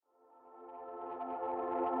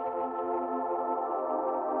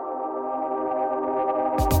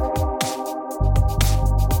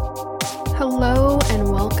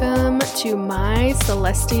to My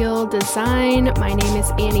Celestial Design. My name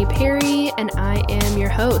is Annie Perry, and I am your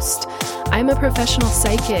host. I'm a professional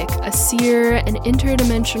psychic, a seer, an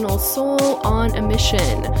interdimensional soul on a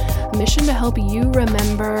mission to help you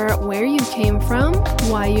remember where you came from,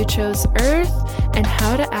 why you chose Earth, and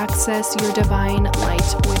how to access your divine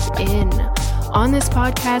light within. On this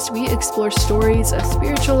podcast, we explore stories of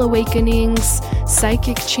spiritual awakenings,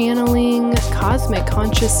 psychic channeling, cosmic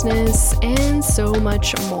consciousness, and so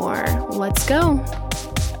much more. Let's go.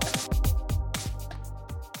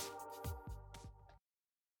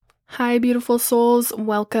 Hi, beautiful souls.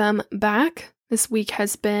 Welcome back. This week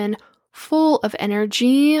has been full of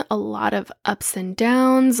energy, a lot of ups and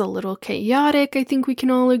downs, a little chaotic, I think we can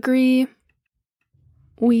all agree.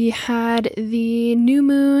 We had the new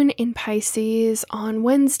moon in Pisces on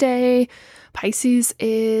Wednesday. Pisces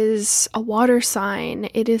is a water sign.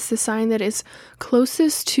 It is the sign that is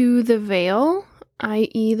closest to the veil,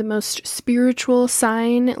 i.e. the most spiritual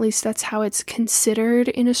sign. At least that's how it's considered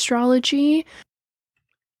in astrology.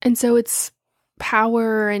 And so its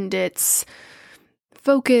power and its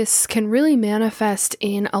focus can really manifest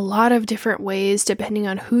in a lot of different ways depending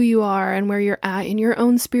on who you are and where you're at in your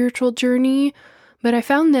own spiritual journey. But I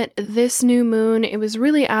found that this new moon, it was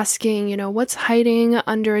really asking, what's hiding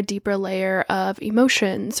under a deeper layer of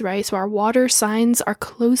emotions, right? So our water signs are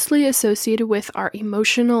closely associated with our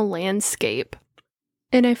emotional landscape.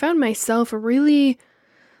 And I found myself really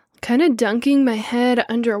kind of dunking my head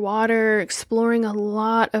underwater, exploring a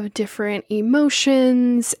lot of different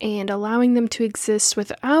emotions and allowing them to exist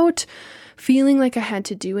without feeling like I had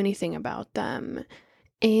to do anything about them.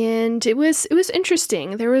 And it was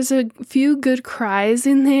interesting. There was a few good cries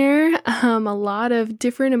in there, a lot of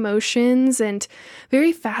different emotions, and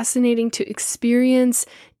very fascinating to experience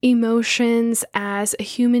emotions as a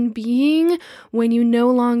human being when you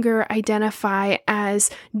no longer identify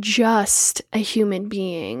as just a human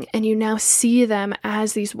being, and you now see them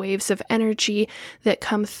as these waves of energy that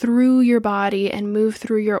come through your body and move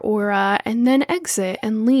through your aura and then exit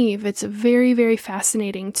and leave. It's very, very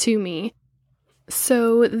fascinating to me.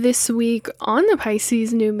 So this week on the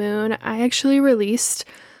Pisces new moon, I actually released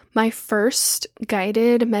my first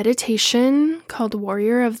guided meditation called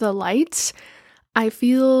Warrior of the Light. I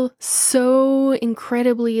feel so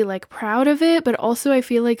incredibly proud of it, but also I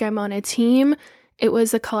feel like I'm on a team. It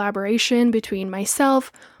was a collaboration between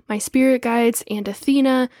myself, my spirit guides, and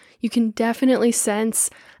Athena. You can definitely sense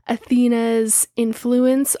Athena's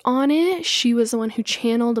influence on it. She was the one who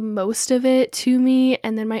channeled most of it to me,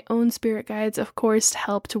 and then my own spirit guides, of course,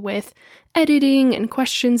 helped with editing and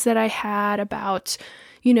questions that I had about,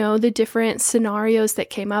 the different scenarios that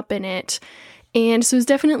came up in it. And so it was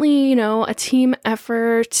definitely, a team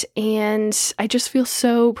effort, and I just feel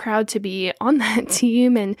so proud to be on that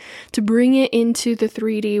team and to bring it into the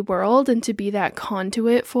 3D world and to be that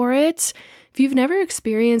conduit for it. If you've never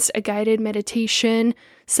experienced a guided meditation,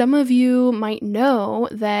 some of you might know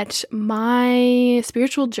that my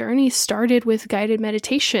spiritual journey started with guided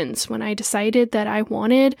meditations when I decided that I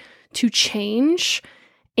wanted to change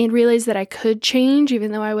and realized that I could change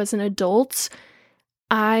even though I was an adult.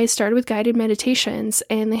 I started with guided meditations,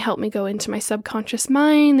 and they helped me go into my subconscious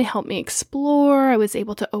mind. They helped me explore. I was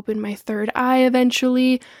able to open my third eye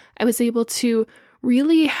eventually. I was able to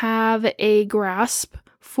really have a grasp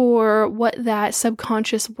for what that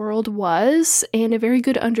subconscious world was and a very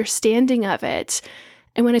good understanding of it.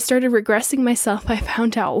 And when I started regressing myself, I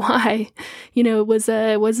found out why. It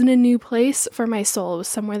wasn't a new place for my soul. It was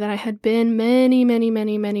somewhere that I had been many, many,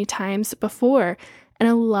 many, many times before. And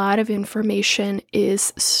a lot of information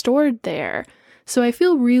is stored there. So I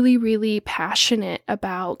feel really, really passionate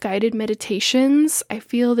about guided meditations. I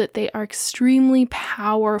feel that they are extremely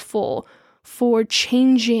powerful for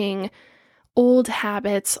changing old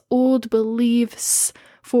habits, old beliefs,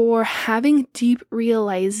 for having deep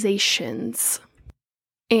realizations.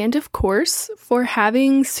 And of course, for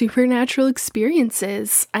having supernatural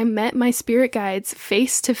experiences. I met my spirit guides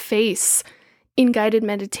face to face in guided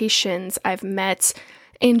meditations. I've met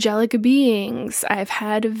angelic beings. I've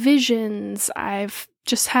had visions. I've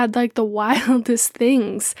just had the wildest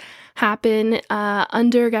things happen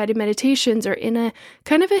under guided meditations or in a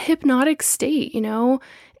kind of a hypnotic state,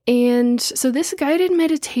 And so this guided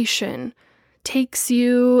meditation takes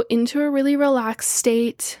you into a really relaxed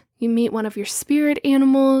state. You meet one of your spirit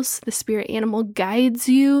animals. The spirit animal guides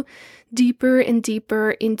you deeper and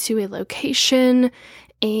deeper into a location,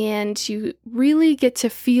 and you really get to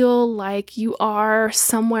feel like you are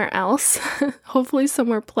somewhere else, hopefully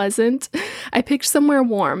somewhere pleasant. I picked somewhere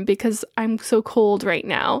warm because I'm so cold right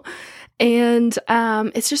now. And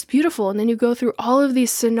it's just beautiful. And then you go through all of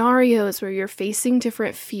these scenarios where you're facing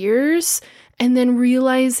different fears and then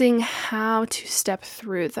realizing how to step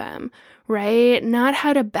through them, right? Not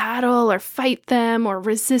how to battle or fight them or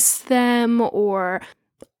resist them or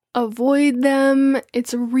avoid them.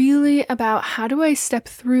 It's really about how do I step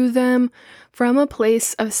through them from a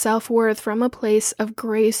place of self-worth, from a place of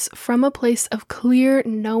grace, from a place of clear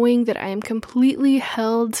knowing that I am completely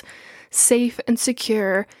held safe and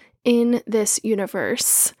secure in this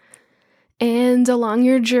universe. And along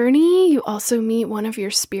your journey, you also meet one of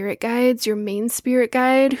your spirit guides, your main spirit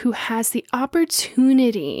guide, who has the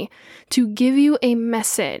opportunity to give you a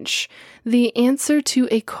message, the answer to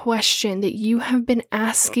a question that you have been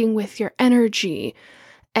asking with your energy.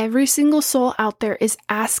 Every single soul out there is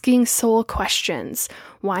asking soul questions.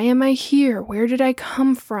 Why am I here? Where did I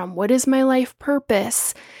come from? What is my life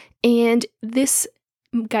purpose? And this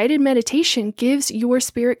guided meditation gives your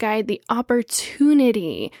spirit guide the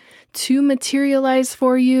opportunity to materialize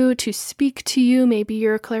for you, to speak to you. Maybe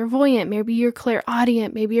you're clairvoyant, maybe you're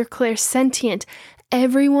clairaudient, maybe you're clairsentient.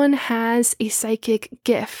 Everyone has a psychic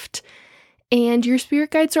gift. And your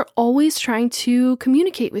spirit guides are always trying to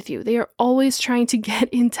communicate with you. They are always trying to get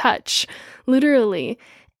in touch, literally.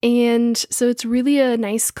 And so it's really a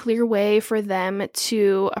nice, clear way for them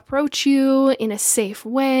to approach you in a safe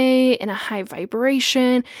way, in a high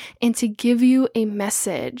vibration, and to give you a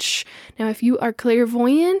message. Now, if you are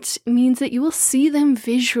clairvoyant, it means that you will see them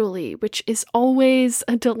visually, which is always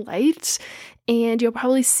a delight. And you'll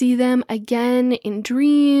probably see them again in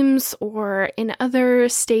dreams or in other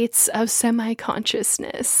states of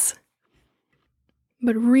semi-consciousness.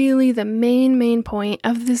 But really, the main point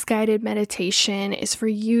of this guided meditation is for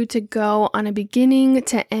you to go on a beginning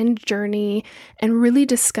to end journey and really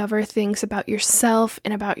discover things about yourself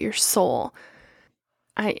and about your soul.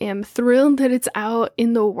 I am thrilled that it's out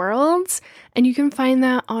in the world, and you can find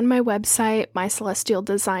that on my website,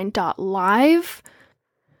 mycelestialdesign.live.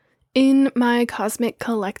 In my Cosmic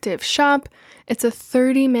Collective shop. It's a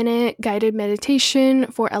 30-minute guided meditation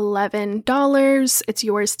for $11. It's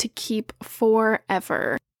yours to keep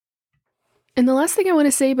forever. And the last thing I want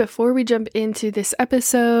to say before we jump into this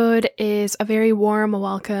episode is a very warm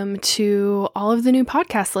welcome to all of the new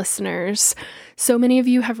podcast listeners. So many of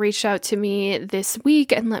you have reached out to me this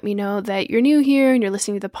week and let me know that you're new here and you're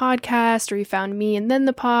listening to the podcast, or you found me and then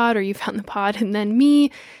the pod, or you found the pod and then me.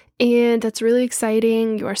 And that's really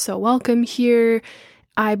exciting. You are so welcome here.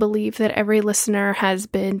 I believe that every listener has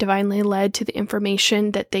been divinely led to the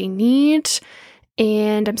information that they need.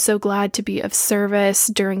 And I'm so glad to be of service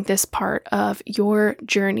during this part of your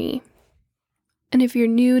journey. And if you're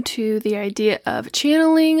new to the idea of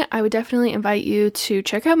channeling, I would definitely invite you to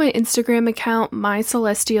check out my Instagram account, My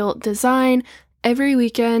Celestial Design. Every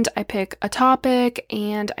weekend, I pick a topic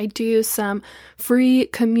and I do some free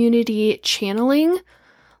community channeling.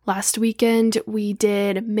 Last weekend, we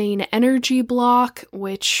did main energy block,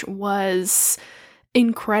 which was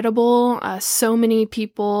incredible. So many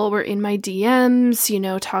people were in my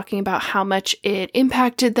DMs, talking about how much it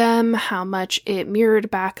impacted them, how much it mirrored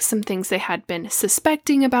back some things they had been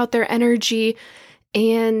suspecting about their energy.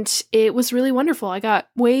 And it was really wonderful. I got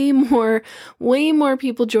way more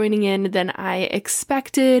people joining in than I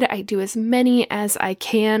expected. I do as many as I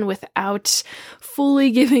can without fully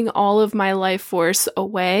giving all of my life force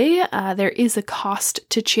away. There is a cost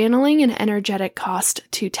to channeling, an energetic cost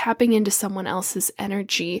to tapping into someone else's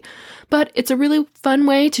energy. But it's a really fun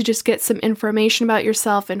way to just get some information about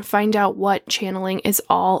yourself and find out what channeling is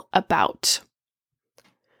all about.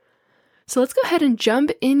 So let's go ahead and jump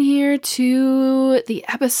in here to the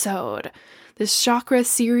episode. This chakra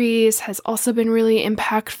series has also been really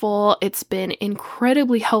impactful. It's been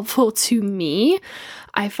incredibly helpful to me.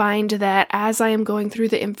 I find that as I am going through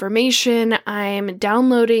the information, I'm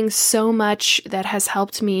downloading so much that has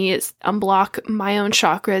helped me unblock my own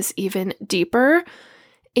chakras even deeper.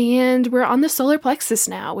 And we're on the solar plexus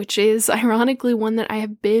now, which is ironically one that I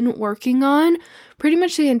have been working on pretty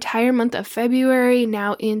much the entire month of February,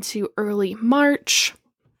 now into early March.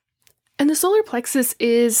 And the solar plexus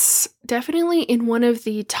is definitely in one of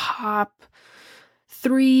the top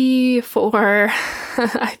 3, 4,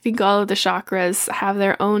 I think all of the chakras have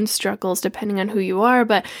their own struggles depending on who you are,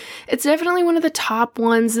 but it's definitely one of the top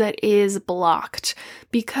ones that is blocked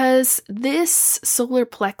because this solar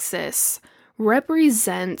plexus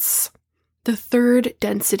represents the third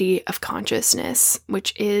density of consciousness,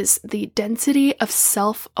 which is the density of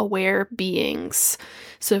self-aware beings.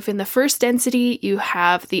 So if in the first density you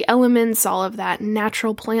have the elements, all of that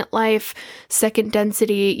natural plant life, second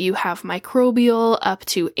density you have microbial up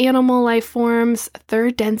to animal life forms,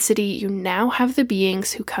 third density you now have the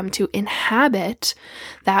beings who come to inhabit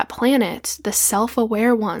that planet, the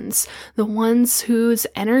self-aware ones, the ones whose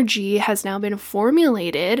energy has now been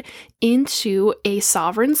formulated into a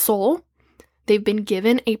sovereign soul. They've been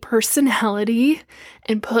given a personality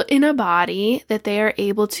and put in a body that they are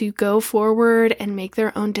able to go forward and make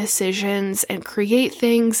their own decisions and create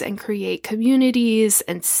things and create communities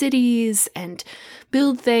and cities and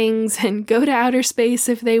build things and go to outer space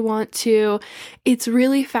if they want to. It's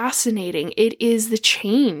really fascinating. It is the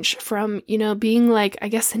change from, being like, I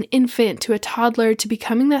guess, an infant to a toddler to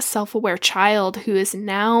becoming that self-aware child who is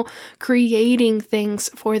now creating things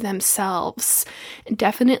for themselves.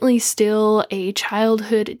 Definitely still a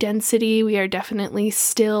childhood density. We are definitely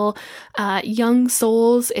still young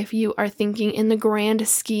souls if you are thinking in the grand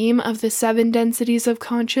scheme of the 7 densities of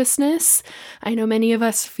consciousness. I know many of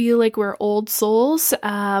us feel like we're old souls,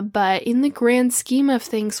 but in the grand scheme of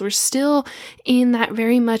things, we're still in that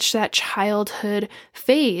very much that childhood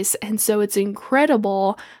phase. And so it's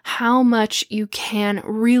incredible how much you can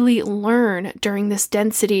really learn during this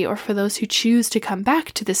density, or for those who choose to come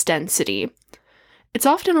back to this density. It's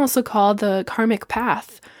often also called the karmic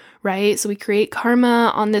path, right? So we create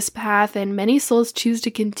karma on this path, and many souls choose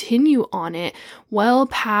to continue on it well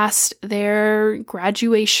past their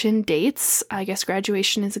graduation dates. I guess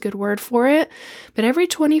graduation is a good word for it. But every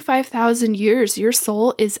 25,000 years, your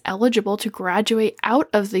soul is eligible to graduate out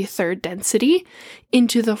of the third density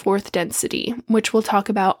into the fourth density, which we'll talk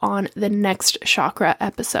about on the next chakra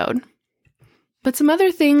episode. But some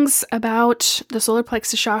other things about the solar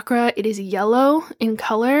plexus chakra: it is yellow in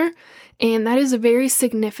color. And that is very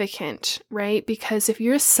significant, right? Because if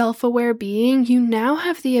you're a self-aware being, you now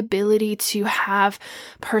have the ability to have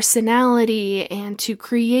personality and to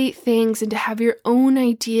create things and to have your own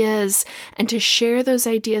ideas and to share those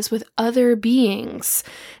ideas with other beings.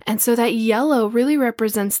 And so that yellow really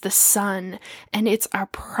represents the sun, and it's our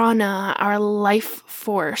prana, our life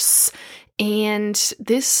force. And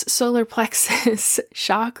this solar plexus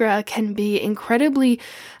chakra can be incredibly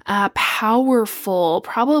powerful,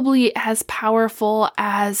 probably as powerful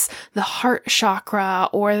as the heart chakra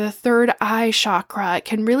or the third eye chakra. It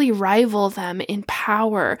can really rival them in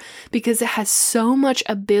power because it has so much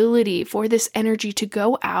ability for this energy to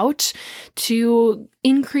go out, to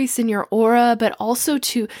increase in your aura, but also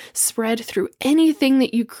to spread through anything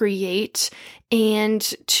that you create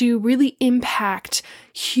and to really impact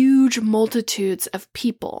huge multitudes of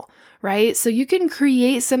people, right? So you can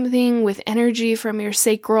create something with energy from your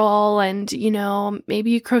sacral and,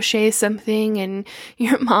 maybe you crochet something and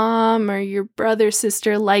your mom or your brother,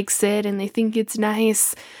 sister likes it and they think it's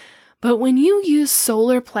nice. But when you use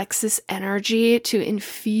solar plexus energy to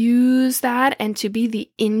infuse that and to be the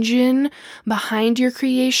engine behind your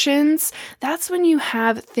creations, that's when you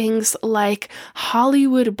have things like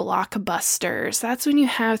Hollywood blockbusters. That's when you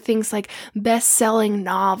have things like best-selling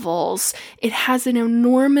novels. It has an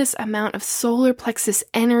enormous amount of solar plexus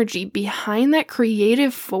energy behind that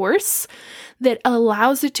creative force that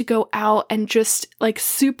allows it to go out and just like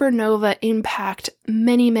supernova impact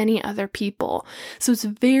many, many other people. So it's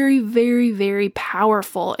very, very, very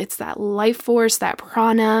powerful. It's that life force, that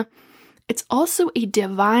prana. It's also a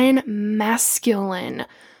divine masculine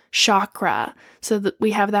chakra. So that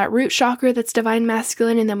we have that root chakra that's divine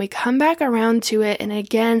masculine, and then we come back around to it. And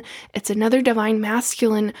again, it's another divine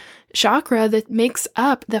masculine chakra that makes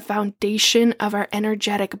up the foundation of our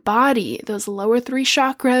energetic body. Those lower 3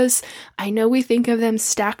 chakras, I know we think of them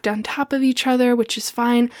stacked on top of each other, which is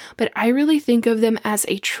fine, but I really think of them as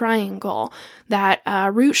a triangle. That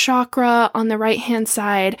root chakra on the right-hand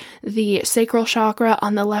side, the sacral chakra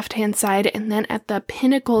on the left-hand side, and then at the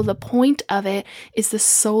pinnacle, the point of it is the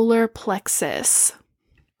solar plexus.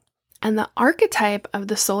 And the archetype of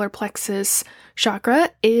the solar plexus chakra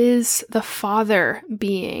is the father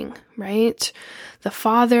being, right? The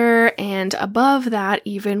father, and above that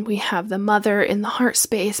even we have the mother in the heart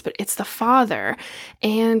space, but it's the father.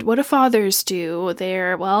 And what do fathers do?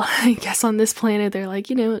 They're, well, I guess on this planet they're like,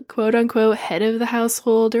 quote unquote head of the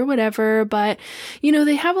household or whatever, but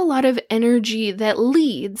they have a lot of energy that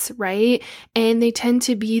leads, right? And they tend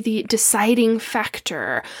to be the deciding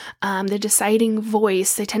factor, the deciding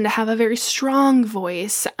voice. They tend to have a very strong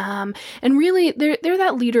voice, and really really, they're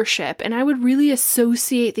that leadership. And I would really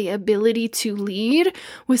associate the ability to lead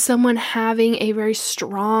with someone having a very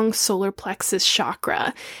strong solar plexus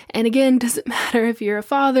chakra. And again, doesn't matter if you're a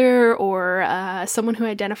father or someone who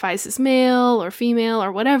identifies as male or female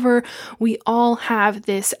or whatever, we all have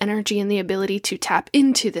this energy and the ability to tap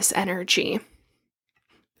into this energy.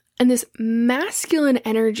 And this masculine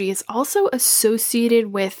energy is also associated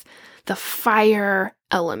with the fire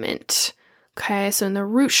element. Okay, so in the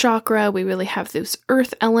root chakra, we really have those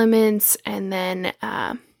earth elements, and then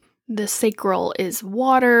the sacral is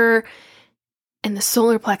water, and the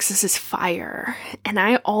solar plexus is fire. And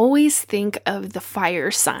I always think of the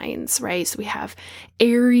fire signs, right? So we have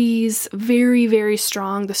Aries, very, very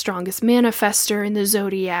strong, the strongest manifester in the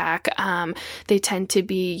zodiac. They tend to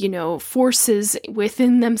be, forces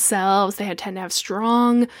within themselves. They tend to have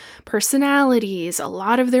strong personalities, a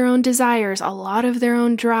lot of their own desires, a lot of their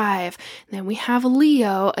own drive. And then we have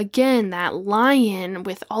Leo, again, that lion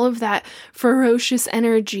with all of that ferocious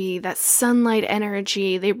energy, that sunlight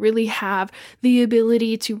energy. They really have the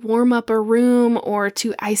ability to warm up a room or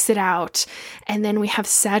to ice it out. And then we have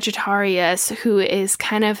Sagittarius, who is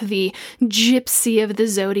kind of the gypsy of the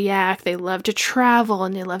zodiac. They love to travel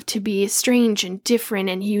and they love to be strange and different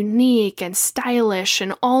and unique and stylish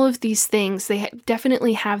and all of these things. They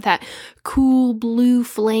definitely have that cool blue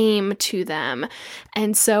flame to them.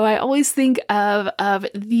 And so I always think of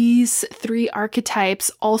these three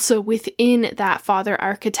archetypes also within that father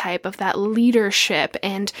archetype of that leadership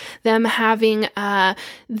and them having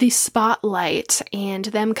the spotlight and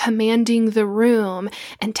them commanding the room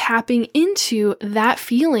and tapping into that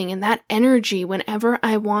feeling and that energy whenever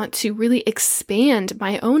I want to really expand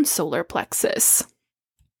my own solar plexus.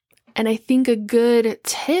 And I think a good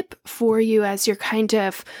tip for you as you're kind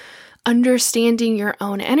of understanding your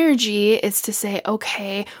own energy is to say,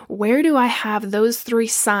 okay, where do I have those three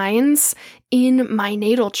signs in my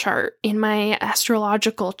natal chart, in my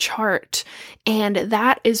astrological chart? And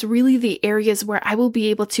that is really the areas where I will be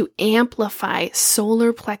able to amplify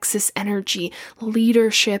solar plexus energy,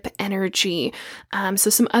 leadership energy. So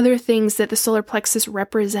some other things that the solar plexus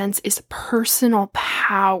represents is personal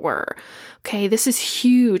power. Okay, this is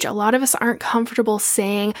huge. A lot of us aren't comfortable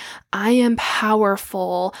saying, I am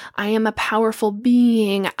powerful. I am a powerful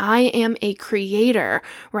being. I am a creator,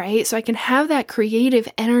 right? So I can have that creative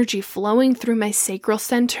energy flowing through my sacral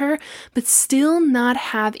center, but still not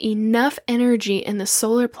have enough energy in the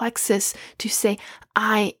solar plexus to say,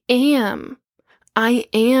 I am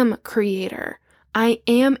creator. I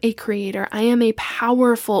am a creator. I am a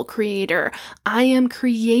powerful creator. I am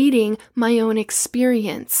creating my own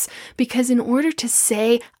experience. Because in order to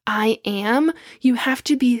say I am, you have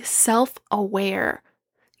to be self-aware.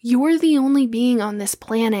 You're the only being on this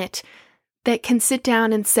planet that can sit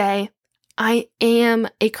down and say, I am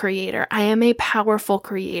a creator. I am a powerful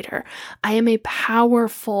creator. I am a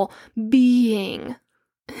powerful being.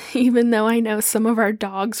 Even though I know some of our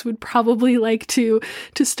dogs would probably like to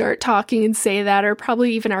start talking and say that, or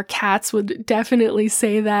probably even our cats would definitely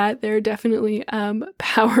say that. They're definitely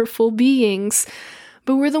powerful beings.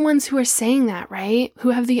 But we're the ones who are saying that, right?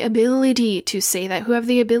 Who have the ability to say that, who have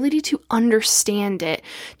the ability to understand it,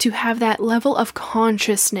 to have that level of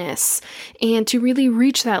consciousness, and to really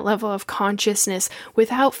reach that level of consciousness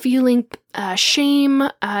without feeling shame.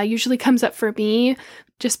 Usually comes up for me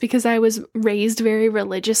just because I was raised very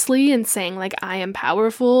religiously and saying like I am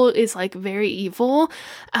powerful is like very evil.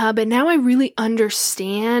 But now I really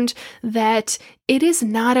understand that it is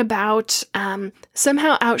not about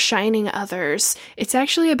somehow outshining others. It's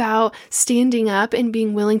actually about standing up and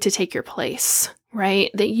being willing to take your place,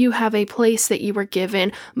 right? That you have a place that you were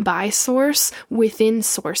given by source within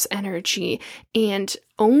source energy, and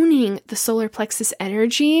owning the solar plexus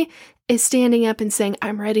energy is standing up and saying,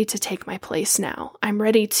 I'm ready to take my place now. I'm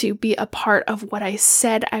ready to be a part of what I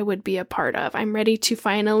said I would be a part of. I'm ready to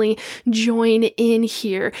finally join in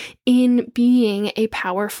here in being a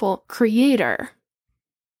powerful creator.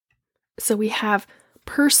 So we have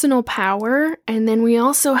personal power, and then we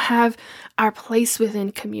also have our place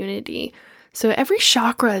within community. So every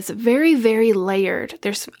chakra is very, very layered.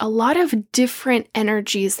 There's a lot of different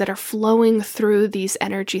energies that are flowing through these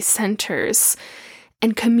energy centers.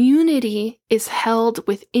 And community is held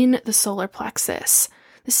within the solar plexus.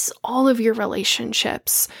 This is all of your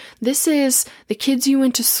relationships. This is the kids you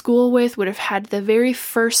went to school with would have had the very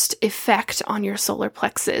first effect on your solar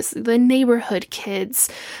plexus. The neighborhood kids,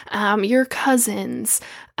 your cousins,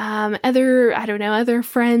 other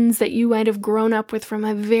friends that you might have grown up with from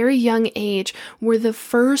a very young age were the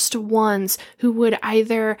first ones who would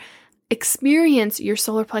either experience your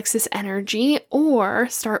solar plexus energy or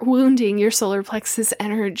start wounding your solar plexus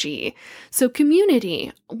energy. So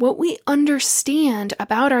community, what we understand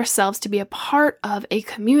about ourselves to be a part of a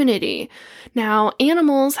community. Now,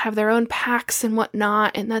 animals have their own packs and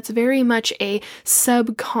whatnot, and that's very much a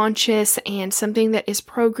subconscious and something that is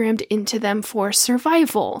programmed into them for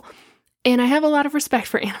survival. And I have a lot of respect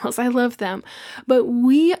for animals. I love them. But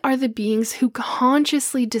we are the beings who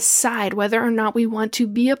consciously decide whether or not we want to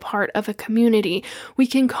be a part of a community. We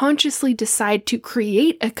can consciously decide to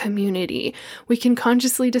create a community. We can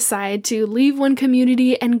consciously decide to leave one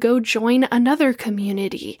community and go join another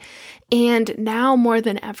community. And now more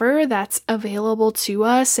than ever, that's available to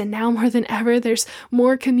us. And now more than ever, there's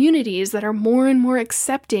more communities that are more and more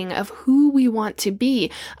accepting of who we want to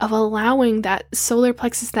be, of allowing that solar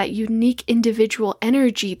plexus, that unique individual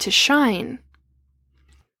energy to shine.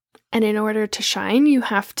 And in order to shine, you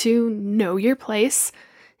have to know your place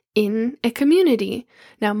in a community.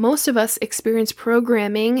 Now, most of us experience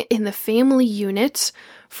programming in the family unit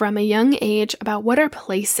from a young age about what our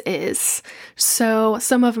place is. So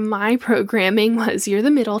some of my programming was you're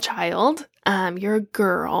the middle child, you're a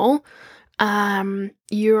girl,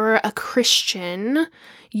 you're a Christian,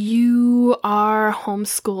 you are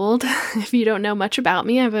homeschooled. If you don't know much about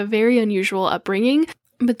me, I have a very unusual upbringing,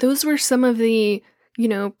 but those were some of the,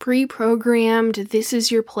 pre-programmed, this is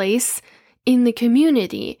your place in the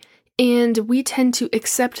community. And we tend to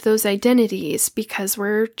accept those identities because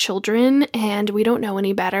we're children and we don't know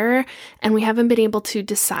any better and we haven't been able to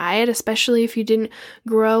decide, especially if you didn't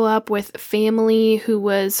grow up with family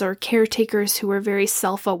or caretakers who were very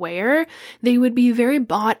self-aware. They would be very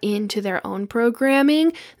bought into their own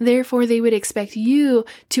programming. Therefore, they would expect you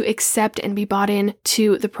to accept and be bought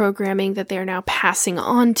into the programming that they're now passing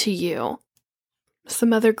on to you.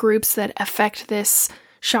 Some other groups that affect this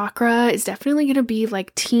chakra is definitely going to be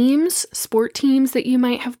like teams, sport teams that you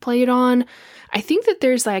might have played on. I think that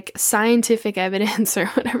there's like scientific evidence or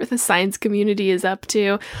whatever the science community is up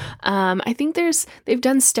to. I think they've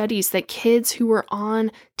done studies that kids who were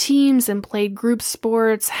on teams and played group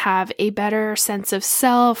sports have a better sense of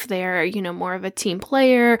self. They're, more of a team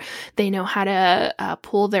player. They know how to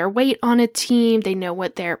pull their weight on a team. They know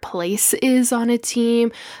what their place is on a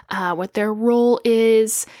team, what their role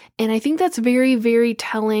is. And I think that's very, very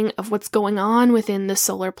telling of what's going on within the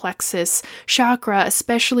solar plexus chakra,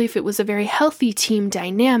 especially if it was a very healthy team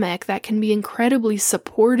dynamic that can be incredibly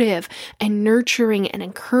supportive and nurturing and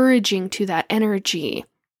encouraging to that energy.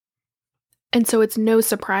 And so it's no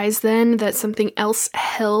surprise then that something else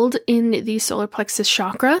held in the solar plexus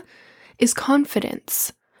chakra is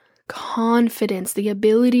confidence. Confidence, the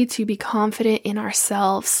ability to be confident in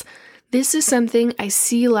ourselves. This is something I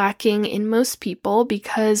see lacking in most people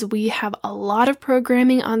because we have a lot of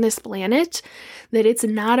programming on this planet that it's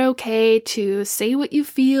not okay to say what you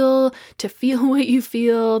feel, to feel what you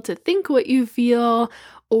feel, to think what you feel,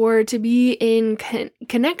 or to be in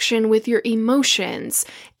connection with your emotions.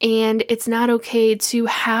 And it's not okay to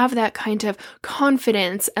have that kind of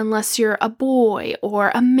confidence unless you're a boy or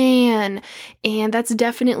a man. And that's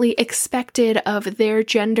definitely expected of their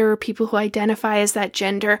gender, people who identify as that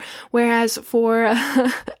gender. Whereas for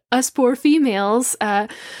us poor females,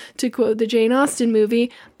 to quote the Jane Austen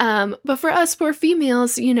movie, but for us poor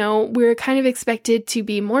females, we're kind of expected to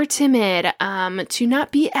be more timid, to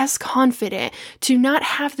not be as confident, to not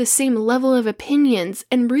have the same level of opinions.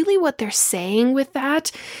 And really what they're saying with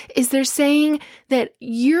that is they're saying that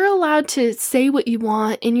you're allowed to say what you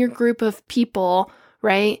want in your group of people,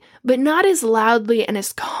 right? But not as loudly and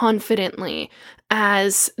as confidently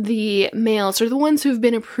as the males or the ones who've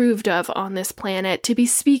been approved of on this planet to be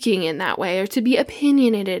speaking in that way or to be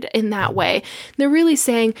opinionated in that way. They're really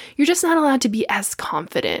saying you're just not allowed to be as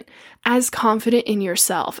confident in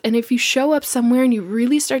yourself. And if you show up somewhere and you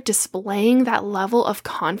really start displaying that level of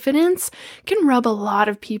confidence, it can rub a lot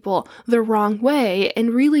of people the wrong way.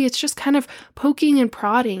 And really, it's just kind of poking and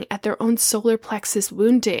prodding at their own solar plexus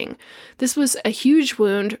wounding. This was a huge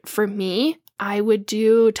wound for me. I would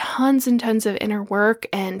do tons and tons of inner work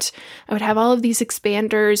and I would have all of these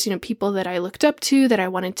expanders, people that I looked up to, that I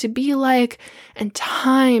wanted to be like, and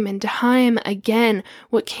time again,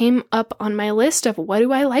 what came up on my list of what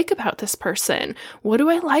do I like about this person? What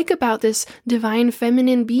do I like about this divine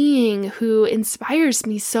feminine being who inspires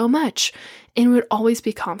me so much? And it would always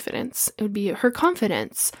be confidence. It would be her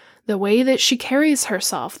confidence. The way that she carries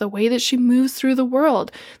herself, the way that she moves through the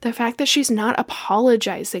world, the fact that she's not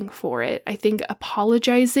apologizing for it. I think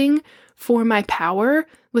apologizing for my power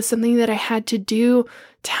was something that I had to do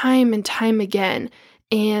time and time again.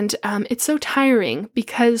 And it's so tiring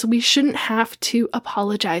because we shouldn't have to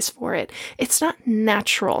apologize for it. It's not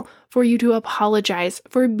natural for you to apologize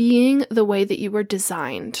for being the way that you were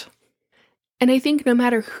designed. And I think no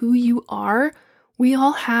matter who you are, we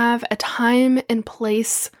all have a time and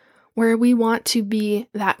place where we want to be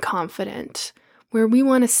that confident, where we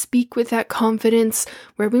want to speak with that confidence,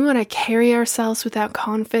 where we want to carry ourselves with that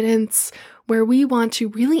confidence, where we want to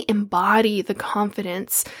really embody the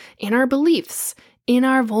confidence in our beliefs, in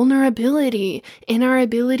our vulnerability, in our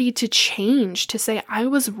ability to change, to say, I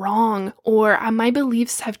was wrong, or my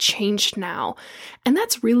beliefs have changed now. And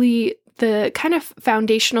that's really the kind of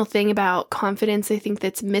foundational thing about confidence, I think,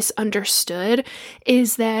 that's misunderstood,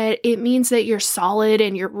 is that it means that you're solid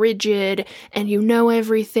and you're rigid and you know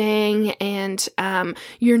everything and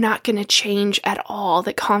you're not going to change at all.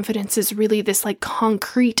 That confidence is really this like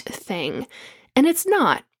concrete thing. And it's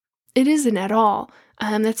not. It isn't at all.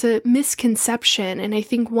 That's a misconception, and I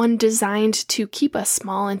think one designed to keep us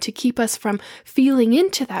small and to keep us from feeling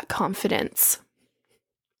into that confidence.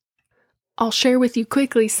 I'll share with you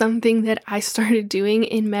quickly something that I started doing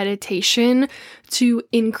in meditation to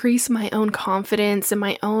increase my own confidence and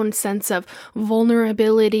my own sense of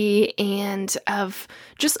vulnerability and of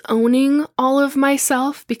just owning all of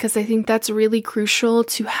myself, because I think that's really crucial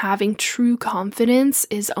to having true confidence,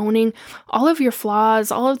 is owning all of your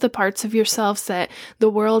flaws, all of the parts of yourselves that the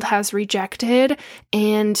world has rejected,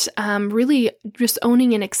 and really just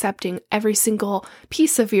owning and accepting every single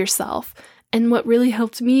piece of yourself. And what really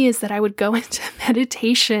helped me is that I would go into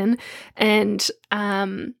meditation and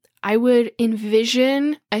I would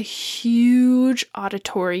envision a huge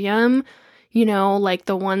auditorium, you know, like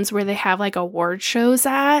the ones where they have like award shows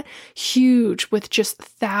at, huge, with just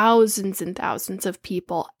thousands and thousands of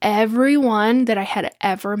people, everyone that I had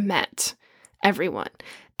ever met,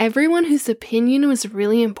 Everyone whose opinion was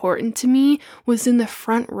really important to me was in the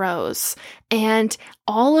front rows. And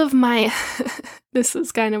all of my, this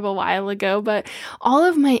was kind of a while ago, but all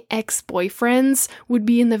of my ex-boyfriends would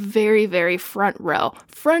be in the very, very front row.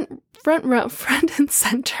 Front and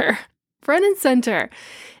center.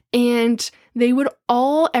 And they would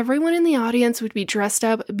everyone in the audience would be dressed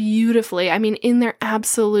up beautifully. I mean, in their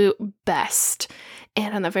absolute best.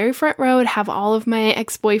 And on the very front row, I'd have all of my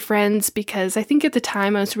ex-boyfriends, because I think at the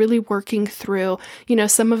time I was really working through, you know,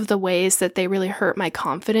 some of the ways that they really hurt my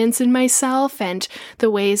confidence in myself, and the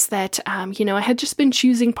ways that, you know, I had just been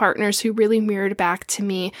choosing partners who really mirrored back to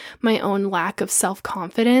me my own lack of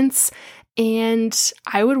self-confidence. And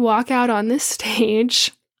I would walk out on this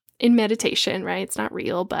stage in meditation, right? It's not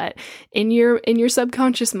real, but in your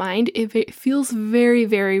subconscious mind, it feels very,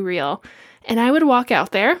 very real. And I would walk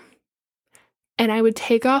out there, and I would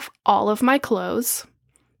take off all of my clothes,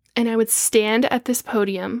 and I would stand at this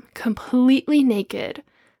podium completely naked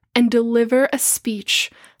and deliver a speech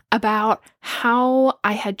about how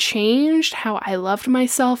I had changed, how I loved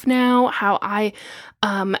myself now, how I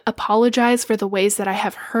apologize for the ways that I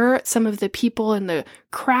have hurt some of the people in the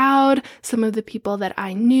crowd, some of the people that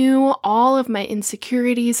I knew, all of my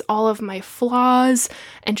insecurities, all of my flaws,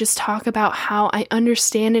 and just talk about how I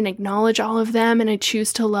understand and acknowledge all of them, and I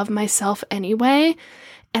choose to love myself anyway.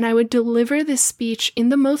 And I would deliver this speech in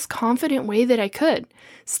the most confident way that I could,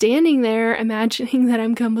 standing there imagining that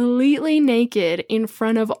I'm completely naked in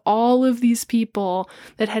front of all of these people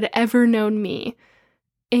that had ever known me.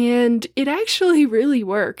 And it actually really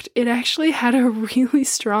worked. It actually had a really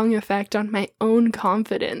strong effect on my own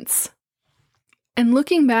confidence. And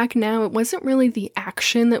looking back now, it wasn't really the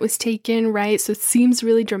action that was taken, right? So it seems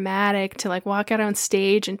really dramatic to like walk out on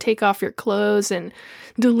stage and take off your clothes and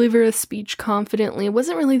deliver a speech confidently. It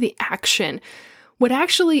wasn't really the action. What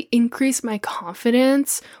actually increased my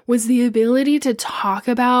confidence was the ability to talk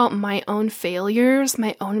about my own failures,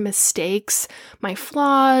 my own mistakes, my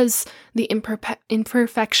flaws, the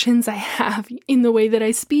imperfections I have in the way that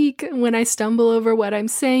I speak, when I stumble over what I'm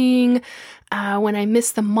saying, when I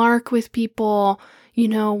miss the mark with people, you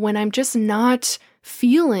know, when I'm just not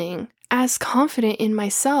feeling as confident in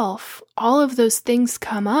myself. All of those things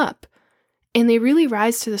come up, and they really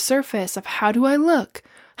rise to the surface of how do I look?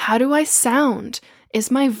 How do I sound? Is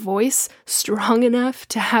my voice strong enough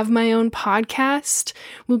to have my own podcast?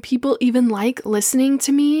 Will people even like listening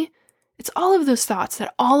to me? It's all of those thoughts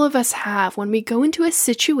that all of us have when we go into a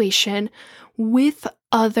situation with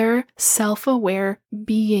other self-aware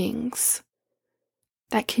beings.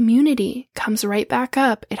 That community comes right back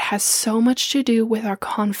up. It has so much to do with our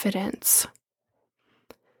confidence.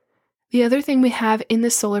 The other thing we have in the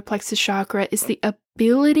solar plexus chakra is the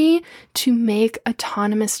ability to make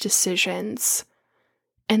autonomous decisions.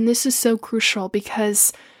 And this is so crucial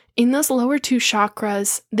because in those lower two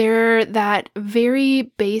chakras, they're that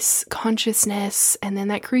very base consciousness, and then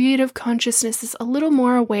that creative consciousness is a little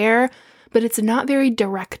more aware, but it's not very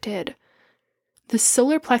directed. The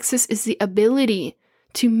solar plexus is the ability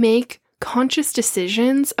to make conscious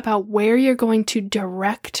decisions about where you're going to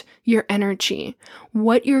direct your energy,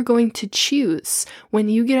 what you're going to choose. When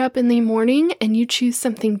you get up in the morning and you choose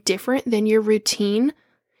something different than your routine,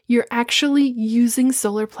 you're actually using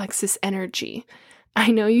solar plexus energy.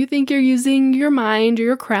 I know you think you're using your mind or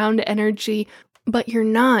your crown energy, but you're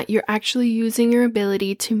not. You're actually using your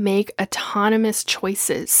ability to make autonomous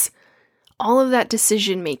choices. All of that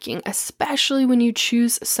decision making, especially when you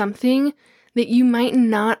choose something that you might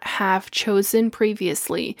not have chosen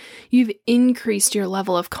previously. You've increased your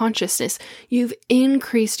level of consciousness. You've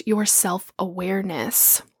increased your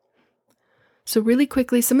self-awareness. So really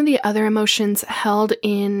quickly, some of the other emotions held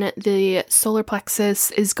in the solar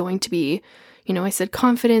plexus is going to be, I said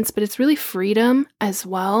confidence, but it's really freedom as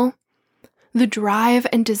well. The drive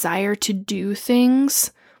and desire to do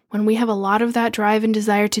things. When we have a lot of that drive and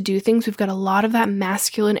desire to do things, we've got a lot of that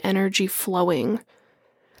masculine energy flowing.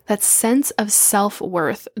 That sense of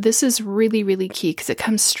self-worth. This is really, really key because it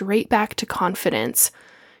comes straight back to confidence.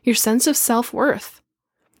 Your sense of self-worth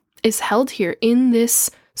is held here in this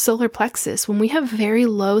solar plexus. When we have very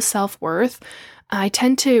low self-worth, I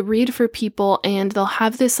tend to read for people and they'll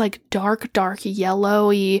have this like dark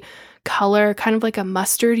yellowy color, kind of like a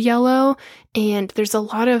mustard yellow. And there's a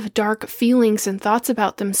lot of dark feelings and thoughts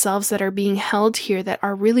about themselves that are being held here that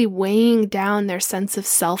are really weighing down their sense of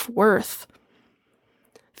self-worth.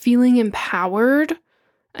 Feeling empowered,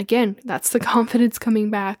 again, that's the confidence coming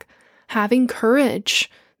back. Having courage,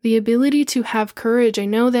 the ability to have courage. I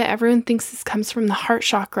know that everyone thinks this comes from the heart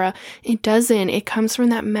chakra. It doesn't. It comes from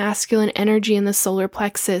that masculine energy in the solar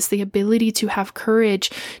plexus, the ability to have courage,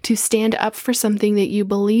 to stand up for something that you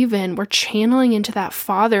believe in. We're channeling into that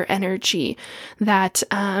father energy, that,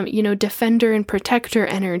 defender and protector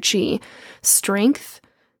energy. Strength,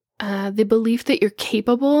 the belief that you're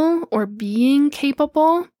capable or being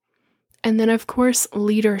capable. And then, of course,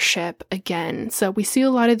 leadership again. So we see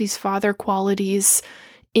a lot of these father qualities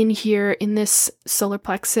in here in this solar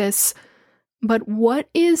plexus. But what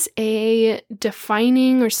is a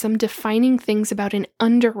defining or some defining things about an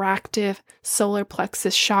underactive solar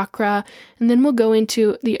plexus chakra? And then we'll go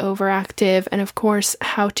into the overactive and, of course,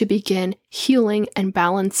 how to begin healing and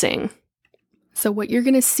balancing. So what you're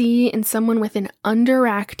going to see in someone with an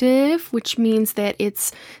underactive, which means that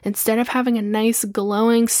it's, instead of having a nice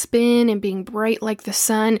glowing spin and being bright like the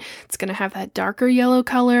sun, it's going to have that darker yellow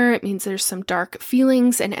color. It means there's some dark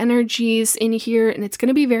feelings and energies in here, and it's going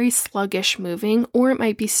to be very sluggish moving, or it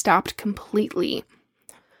might be stopped completely.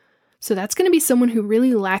 So that's going to be someone who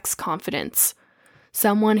really lacks confidence.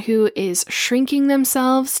 Someone who is shrinking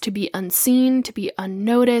themselves to be unseen, to be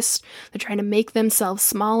unnoticed. They're trying to make themselves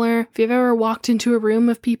smaller. If you've ever walked into a room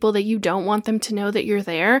of people that you don't want them to know that you're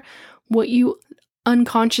there, what you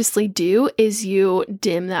unconsciously do is you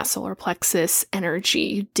dim that solar plexus energy.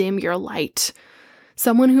 You dim your light.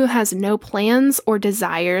 Someone who has no plans or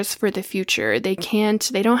desires for the future. They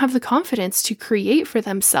don't have the confidence to create for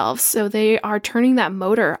themselves. So they are turning that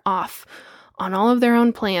motor off on all of their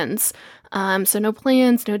own plans. So no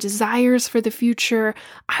plans, no desires for the future.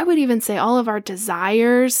 I would even say all of our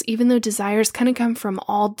desires, even though desires kind of come from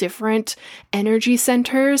all different energy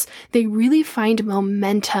centers, they really find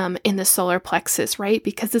momentum in the solar plexus, right?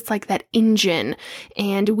 Because it's like that engine,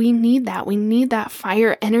 and we need that. We need that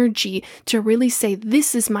fire energy to really say,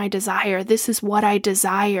 this is my desire. This is what I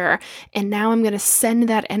desire. And now I'm going to send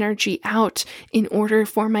that energy out in order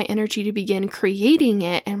for my energy to begin creating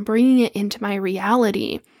it and bringing it into my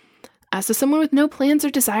reality. So someone with no plans or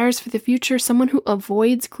desires for the future, someone who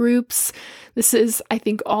avoids groups. This is, I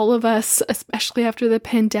think, all of us, especially after the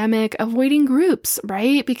pandemic, avoiding groups,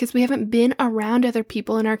 right? Because we haven't been around other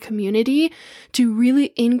people in our community to really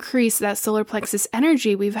increase that solar plexus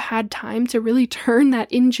energy. We've had time to really turn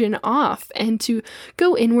that engine off and to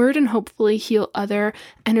go inward and hopefully heal other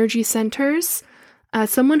energy centers.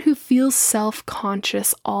 Someone who feels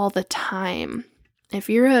self-conscious all the time. If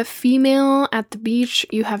you're a female at the beach,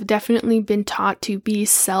 you have definitely been taught to be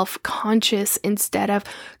self-conscious instead of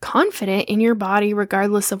confident in your body,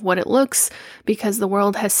 regardless of what it looks, because the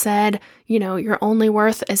world has said, you're only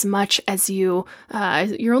worth as much as you're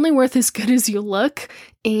only worth as good as you look.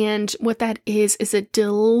 And what that is a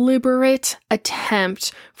deliberate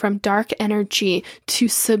attempt from dark energy to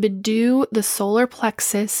subdue the solar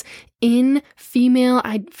plexus in female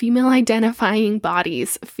identifying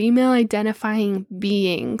bodies, female identifying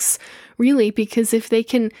beings, really, because if they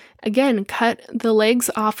can, again, cut the legs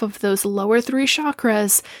off of those lower three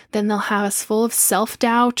chakras, then they'll have us full of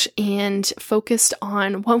self-doubt and focused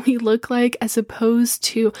on what we look like as opposed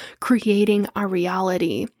to creating our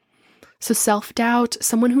reality. So self-doubt,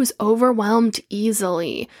 someone who is overwhelmed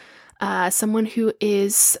easily, someone who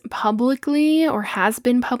is publicly or has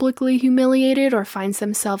been publicly humiliated or finds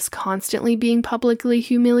themselves constantly being publicly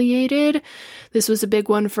humiliated. This was a big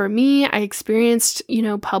one for me. I experienced,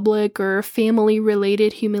 public or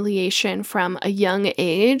family-related humiliation from a young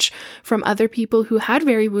age from other people who had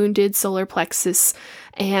very wounded solar plexus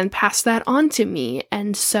and passed that on to me.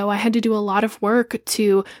 And so I had to do a lot of work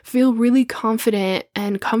to feel really confident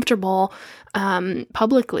and comfortable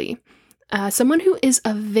publicly. Someone who is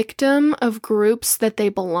a victim of groups that they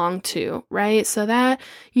belong to, right? So that,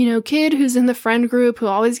 kid who's in the friend group who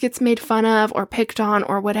always gets made fun of or picked on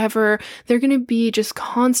or whatever, they're going to be just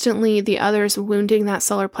constantly the others wounding that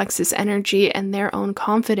solar plexus energy and their own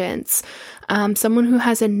confidence. Someone who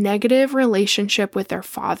has a negative relationship with their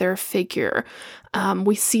father figure.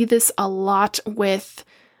 We see this a lot with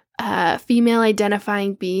female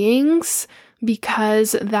identifying beings,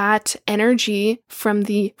 because that energy from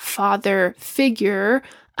the father figure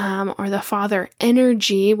or the father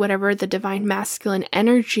energy, whatever the divine masculine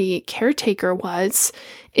energy caretaker was,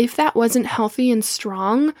 if that wasn't healthy and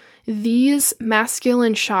strong, these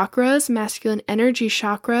masculine chakras, masculine energy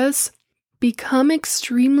chakras, become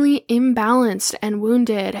extremely imbalanced and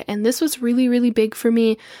wounded. And this was really, really big for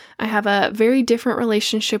me. I have a very different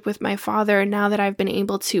relationship with my father now that I've been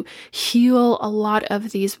able to heal a lot of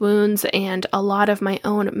these wounds and a lot of my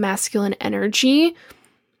own masculine energy.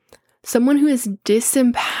 Someone who is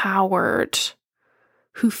disempowered,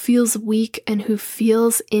 who feels weak and who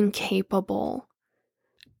feels incapable.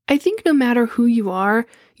 I think no matter who you are,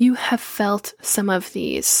 you have felt some of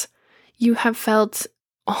these. You have felt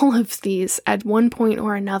all of these at one point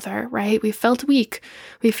or another, right? We felt weak.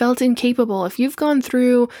 We felt incapable. If you've gone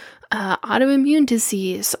through autoimmune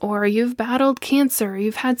disease or you've battled cancer,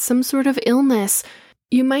 you've had some sort of illness,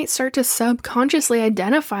 you might start to subconsciously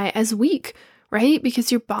identify as weak, right?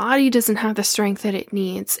 Because your body doesn't have the strength that it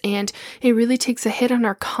needs. And it really takes a hit on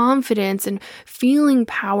our confidence and feeling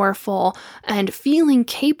powerful and feeling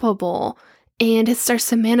capable. And it starts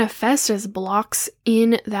to manifest as blocks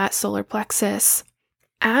in that solar plexus.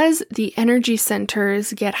 As the energy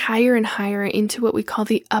centers get higher and higher into what we call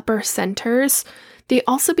the upper centers, they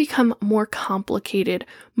also become more complicated.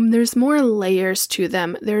 There's more layers to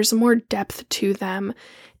them. There's more depth to them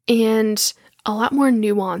and a lot more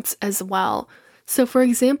nuance as well. So for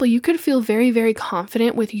example, you could feel very, very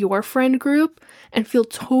confident with your friend group and feel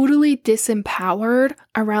totally disempowered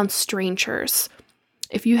around strangers.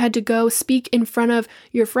 If you had to go speak in front of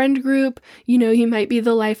your friend group, you might be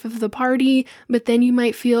the life of the party, but then you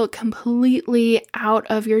might feel completely out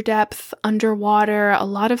of your depth, underwater, a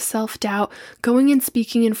lot of self-doubt, going and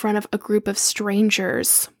speaking in front of a group of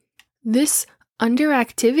strangers. This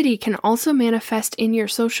underactivity can also manifest in your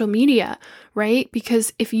social media, right?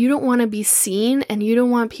 Because if you don't want to be seen and you don't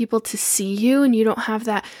want people to see you and you don't have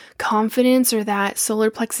that confidence or that solar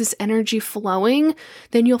plexus energy flowing,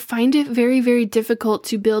 then you'll find it very, very difficult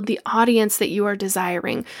to build the audience that you are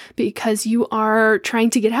desiring because you are trying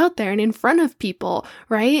to get out there and in front of people,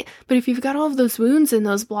 right? But if you've got all of those wounds and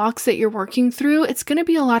those blocks that you're working through, it's going to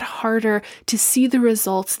be a lot harder to see the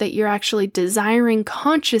results that you're actually desiring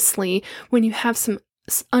consciously when you have some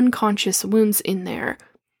unconscious wounds in there.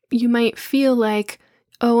 You might feel like,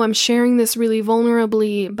 oh, I'm sharing this really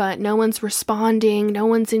vulnerably, but no one's responding, no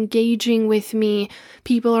one's engaging with me,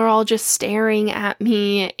 people are all just staring at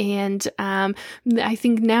me, and I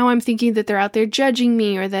think now I'm thinking that they're out there judging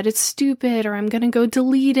me, or that it's stupid, or I'm gonna go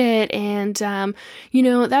delete it, and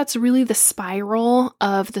that's really the spiral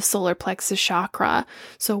of the solar plexus chakra.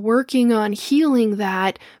 So working on healing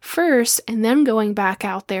that first, and then going back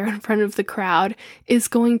out there in front of the crowd is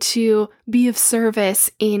going to be of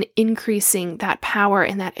service in increasing that power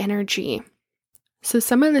and that energy. So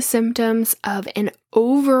some of the symptoms of an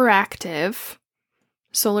overactive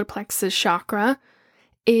solar plexus chakra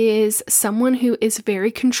is someone who is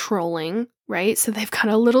very controlling, right? So they've got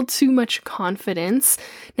a little too much confidence.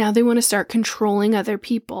 Now they want to start controlling other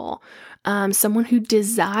people. Someone who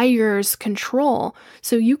desires control.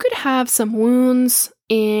 So you could have some wounds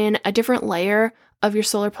in a different layer of your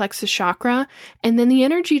solar plexus chakra, and then the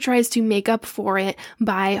energy tries to make up for it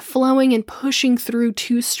by flowing and pushing through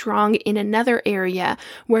too strong in another area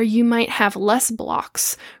where you might have less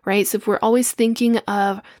blocks, right? So if we're always thinking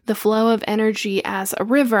of the flow of energy as a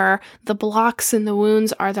river, the blocks and the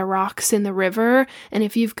wounds are the rocks in the river. And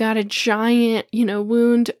if you've got a giant,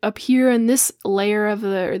 wound up here in this layer of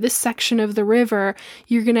this section of the river,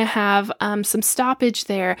 you're going to have some stoppage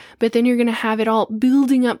there, but then you're going to have it all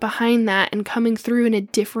building up behind that and coming through through in a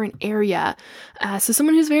different area. So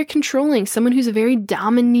someone who's very controlling, someone who's very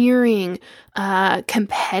domineering,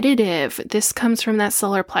 competitive. This comes from that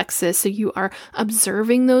solar plexus. So you are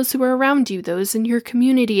observing those who are around you, those in your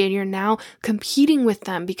community, and you're now competing with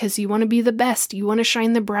them because you want to be the best. You want to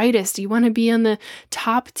shine the brightest. You want to be on the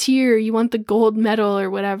top tier. You want the gold medal or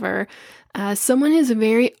whatever. Someone who's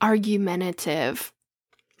very argumentative.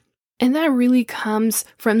 And that really comes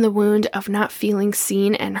from the wound of not feeling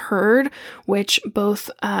seen and heard, which both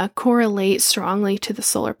correlate strongly to the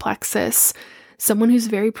solar plexus. Someone who's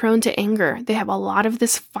very prone to anger. They have a lot of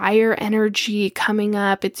this fire energy coming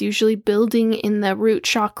up. It's usually building in the root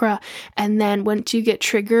chakra. And then once you get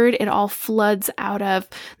triggered, it all floods out of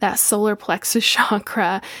that solar plexus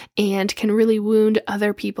chakra and can really wound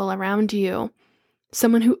other people around you.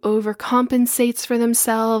 Someone who overcompensates for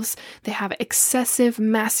themselves. They have excessive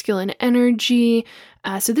masculine energy.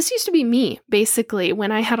 So this used to be me, basically, when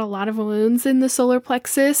I had a lot of wounds in the solar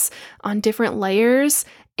plexus on different layers.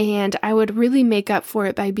 And I would really make up for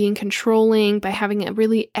it by being controlling, by having a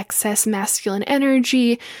really excess masculine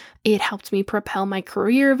energy. It helped me propel my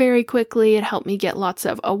career very quickly. It helped me get lots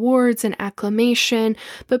of awards and acclamation.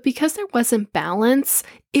 But because there wasn't balance,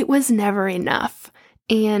 it was never enough.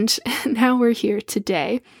 And now we're here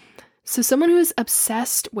today. So someone who's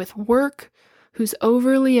obsessed with work, who's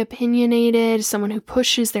overly opinionated, someone who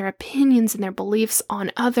pushes their opinions and their beliefs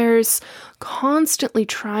on others, constantly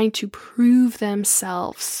trying to prove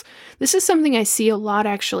themselves. This is something I see a lot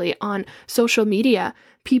actually on social media.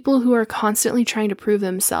 People who are constantly trying to prove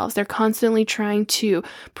themselves. They're constantly trying to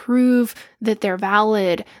prove that they're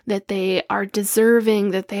valid, that they are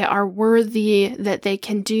deserving, that they are worthy, that they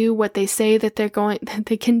can do what they say that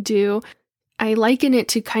they can do. I liken it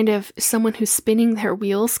to kind of someone who's spinning their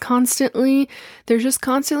wheels constantly. They're just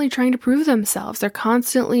constantly trying to prove themselves. They're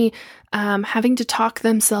constantly having to talk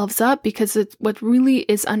themselves up because what really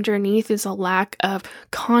is underneath is a lack of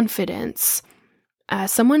confidence.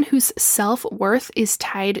 Someone whose self-worth is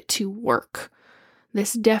tied to work.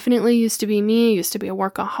 This definitely used to be me. I used to be a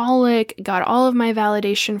workaholic, got all of my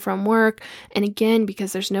validation from work. And again,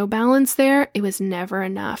 because there's no balance there, it was never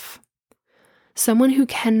enough. Someone who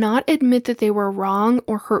cannot admit that they were wrong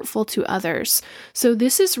or hurtful to others. So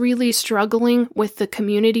this is really struggling with the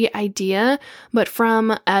community idea, but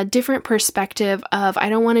from a different perspective of I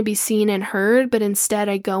don't want to be seen and heard, but instead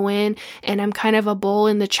I go in and I'm kind of a bull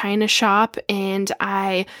in the china shop and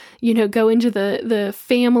I, go into the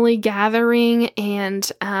family gathering and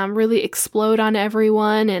really explode on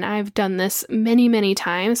everyone. And I've done this many, many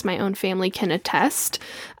times. My own family can attest.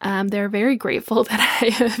 They're very grateful that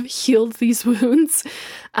I have healed these wounds.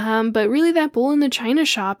 But really that bull in the china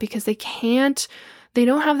shop because they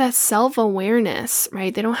don't have that self-awareness,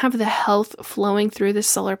 right? They don't have the health flowing through the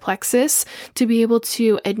solar plexus to be able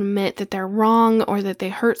to admit that they're wrong or that they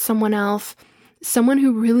hurt someone else. Someone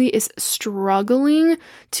who really is struggling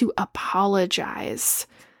to apologize.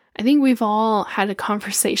 I think we've all had a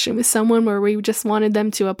conversation with someone where we just wanted them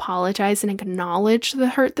to apologize and acknowledge the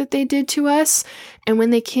hurt that they did to us. And when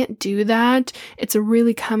they can't do that, it's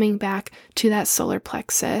really coming back to that solar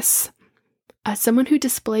plexus. Someone who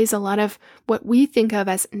displays a lot of what we think of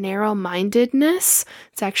as narrow-mindedness.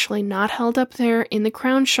 It's actually not held up there in the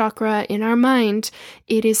crown chakra in our mind.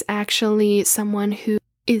 It is actually someone who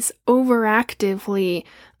is overactively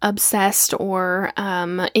obsessed or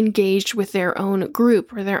engaged with their own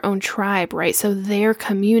group or their own tribe, right? So their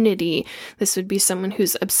community. This would be someone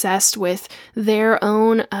who's obsessed with their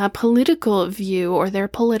own political view or their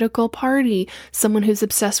political party, someone who's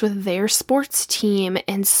obsessed with their sports team.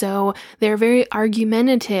 And so they're very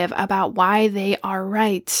argumentative about why they are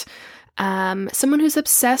right. Someone who's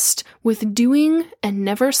obsessed with doing and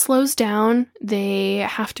never slows down. They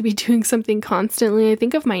have to be doing something constantly. I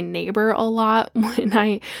think of my neighbor a lot when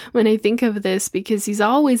I think of this because he's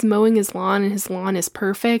always mowing his lawn and his lawn is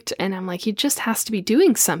perfect. And I'm like, he just has to be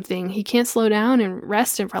doing something. He can't slow down and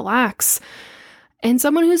rest and relax. And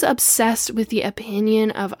someone who's obsessed with the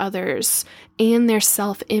opinion of others and their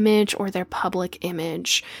self-image or their public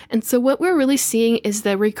image. And so what we're really seeing is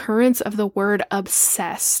the recurrence of the word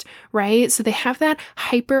obsessed, right? So they have that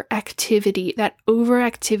hyperactivity, that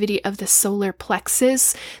overactivity of the solar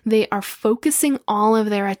plexus. They are focusing all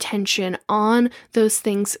of their attention on those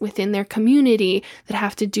things within their community that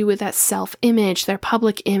have to do with that self-image, their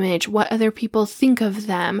public image, what other people think of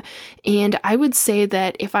them. And I would say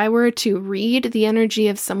that if I were to read the energy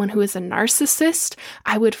of someone who is a narcissist,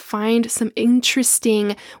 I would find some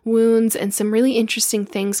interesting wounds and some really interesting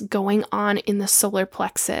things going on in the solar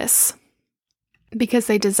plexus. because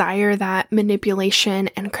they desire that manipulation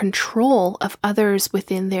and control of others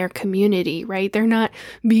within their community, right? They're not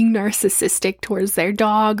being narcissistic towards their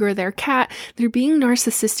dog or their cat. They're being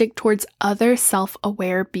narcissistic towards other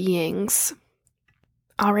self-aware beings.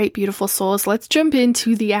 All right, beautiful souls, let's jump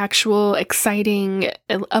into the actual exciting,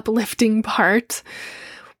 uplifting part.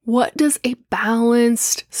 What does a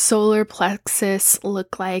balanced solar plexus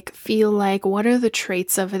look like, feel like? What are the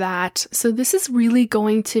traits of that? So this is really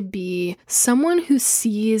going to be someone who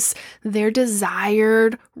sees their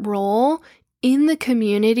desired role in the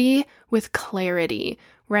community with clarity,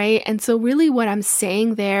 right? And so really what I'm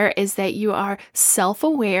saying there is that you are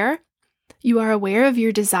self-aware. You are aware of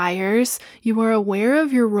your desires, you are aware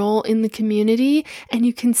of your role in the community, and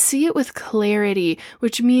you can see it with clarity,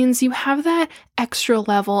 which means you have that extra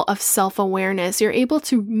level of self-awareness. You're able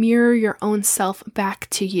to mirror your own self back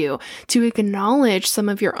to you, to acknowledge some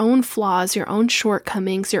of your own flaws, your own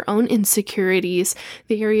shortcomings, your own insecurities,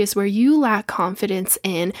 the areas where you lack confidence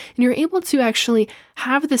in, and you're able to actually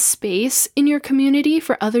have the space in your community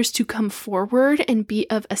for others to come forward and be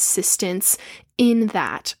of assistance in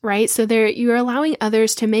that, right? So you're allowing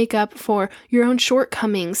others to make up for your own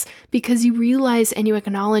shortcomings because you realize and you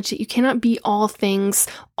acknowledge that you cannot be all things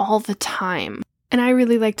all the time. And I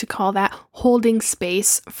really like to call that holding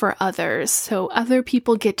space for others. So other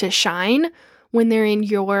people get to shine when they're in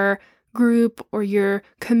your group or your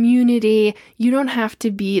community. You don't have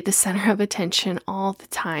to be the center of attention all the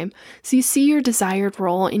time. So you see your desired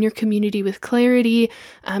role in your community with clarity.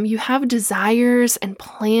 You have desires and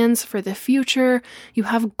plans for the future. You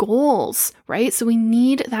have goals, right? So we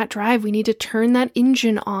need that drive. We need to turn that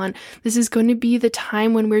engine on. This is going to be the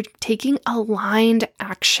time when we're taking aligned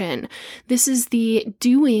action. This is the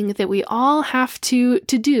doing that we all have to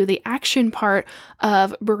do, the action part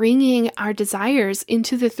of bringing our desires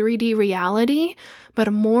into the 3D reality.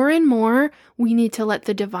 But more and more, we need to let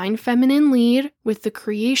the divine feminine lead with the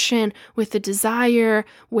creation, with the desire,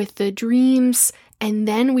 with the dreams, and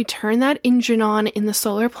then we turn that engine on in the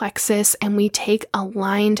solar plexus and we take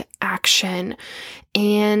aligned action.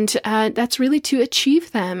 And that's really to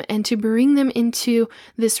achieve them and to bring them into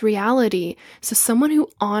this reality. So someone who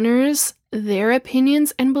honors their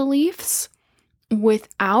opinions and beliefs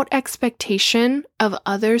without expectation of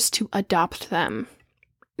others to adopt them.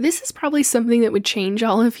 This is probably something that would change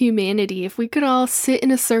all of humanity if we could all sit in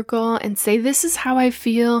a circle and say, this is how I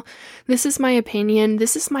feel, this is my opinion,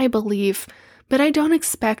 this is my belief, but I don't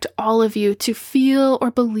expect all of you to feel or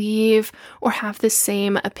believe or have the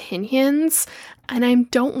same opinions, and I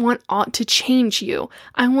don't want aught to change you.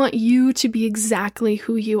 I want you to be exactly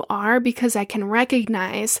who you are because I can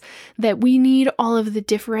recognize that we need all of the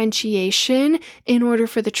differentiation in order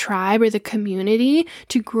for the tribe or the community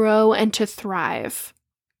to grow and to thrive.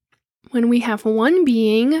 When we have one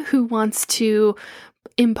being who wants to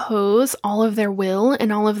impose all of their will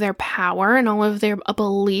and all of their power and all of their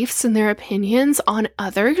beliefs and their opinions on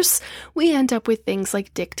others, we end up with things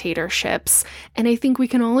like dictatorships. And I think we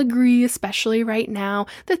can all agree, especially right now,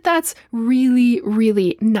 that that's really,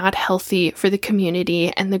 really not healthy for the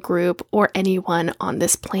community and the group or anyone on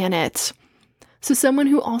this planet. So someone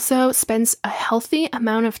who also spends a healthy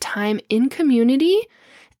amount of time in community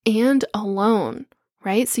and alone.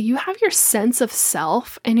 Right? So you have your sense of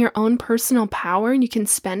self and your own personal power, and you can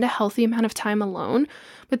spend a healthy amount of time alone.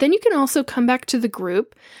 But then you can also come back to the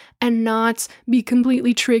group and not be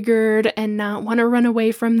completely triggered and not want to run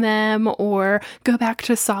away from them or go back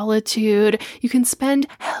to solitude. You can spend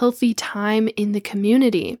healthy time in the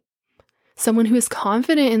community. Someone who is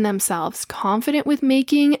confident in themselves, confident with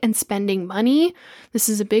making and spending money. This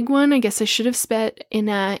is a big one. I guess I should have spent in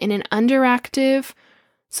an underactive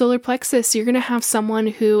solar plexus. You're going to have someone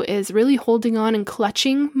who is really holding on and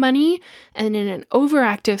clutching money. And in an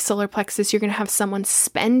overactive solar plexus, you're going to have someone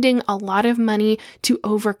spending a lot of money to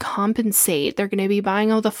overcompensate. They're going to be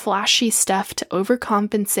buying all the flashy stuff to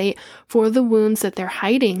overcompensate for the wounds that they're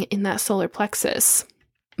hiding in that solar plexus.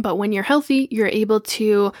 But when you're healthy, you're able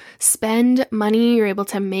to spend money, you're able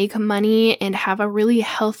to make money and have a really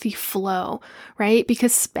healthy flow, right?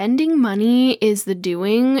 Because spending money is the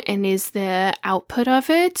doing and is the output of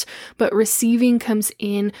it, but receiving comes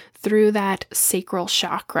in through that sacral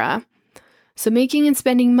chakra. So making and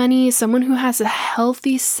spending money, someone who has a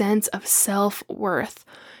healthy sense of self-worth.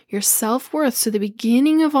 Your self-worth, so the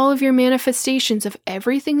beginning of all of your manifestations of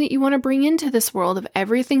everything that you want to bring into this world, of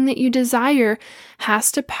everything that you desire,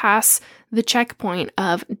 has to pass the checkpoint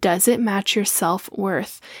of, does it match your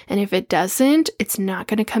self-worth? And if it doesn't, it's not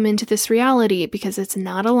going to come into this reality because it's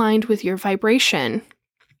not aligned with your vibration.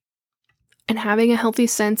 And having a healthy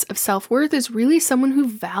sense of self-worth is really someone who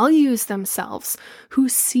values themselves, who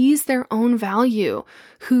sees their own value,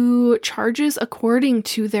 who charges according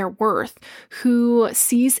to their worth, who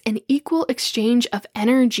sees an equal exchange of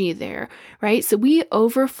energy there, right? So we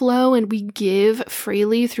overflow and we give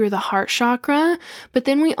freely through the heart chakra, but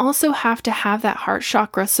then we also have to have that heart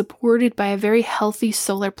chakra supported by a very healthy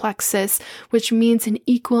solar plexus, which means an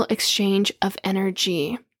equal exchange of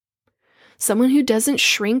energy. Someone who doesn't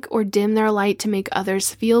shrink or dim their light to make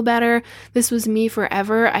others feel better. This was me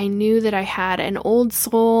forever. I knew that I had an old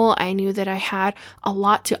soul. I knew that I had a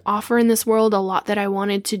lot to offer in this world, a lot that I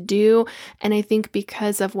wanted to do. And I think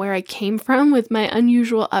because of where I came from with my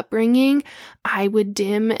unusual upbringing, I would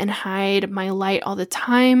dim and hide my light all the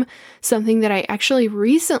time. Something that I actually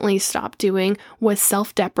recently stopped doing was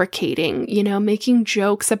self-deprecating, making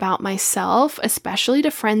jokes about myself, especially to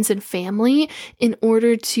friends and family, in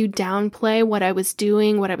order to downplay what I was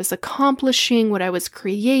doing, what I was accomplishing, what I was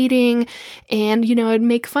creating. And, I'd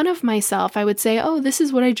make fun of myself. I would say, oh, this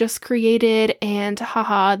is what I just created, and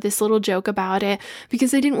haha, this little joke about it,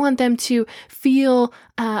 because I didn't want them to feel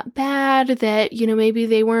bad that, maybe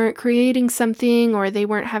they weren't creating something or they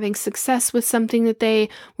weren't having success with something that they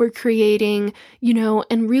were creating,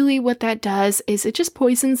 and really what that does is it just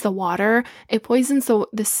poisons the water. It poisons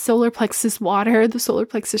the solar plexus water, the solar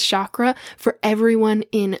plexus chakra for everyone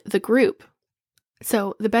in the group.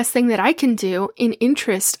 So the best thing that I can do in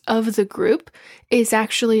interest of the group is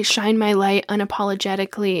actually shine my light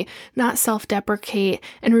unapologetically, not self-deprecate,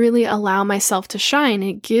 and really allow myself to shine.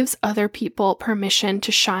 It gives other people permission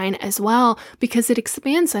to shine as well because it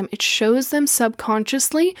expands them. It shows them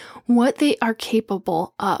subconsciously what they are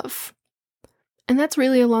capable of. And that's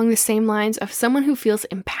really along the same lines of someone who feels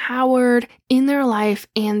empowered in their life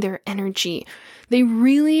and their energy. They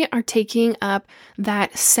really are taking up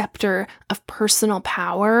that scepter of personal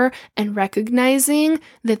power and recognizing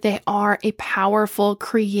that they are a powerful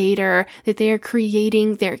creator, that they are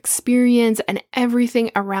creating their experience and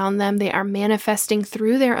everything around them. They are manifesting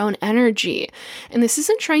through their own energy. And this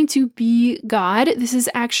isn't trying to be God. This is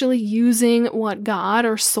actually using what God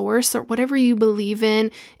or source or whatever you believe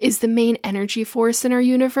in is the main energy force in our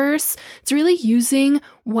universe. It's really using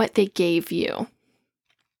what they gave you.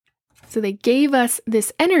 So they gave us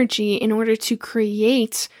this energy in order to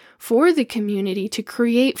create for the community, to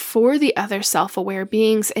create for the other self-aware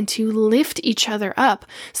beings, and to lift each other up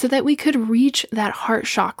so that we could reach that heart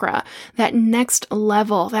chakra, that next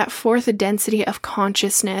level, that fourth density of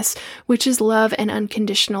consciousness, which is love and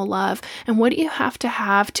unconditional love. And what do you have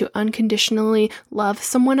to unconditionally love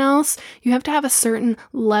someone else? You have to have a certain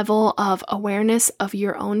level of awareness of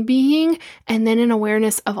your own being, and then an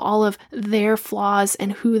awareness of all of their flaws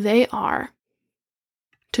and who they are,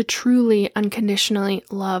 to truly unconditionally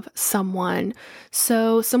love someone.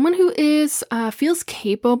 So someone who is feels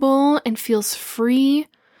capable and feels free,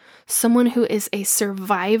 someone who is a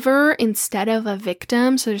survivor instead of a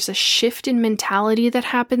victim. So there's a shift in mentality that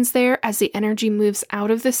happens there as the energy moves out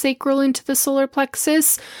of the sacral into the solar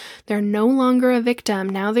plexus. They're no longer a victim.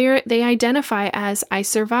 Now they identify as, I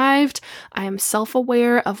survived, I am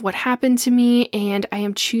self-aware of what happened to me, and I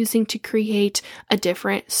am choosing to create a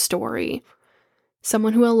different story.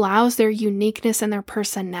 Someone who allows their uniqueness and their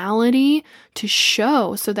personality to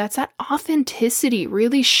show. So that's that authenticity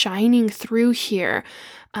really shining through here.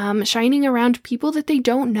 Shining around people that they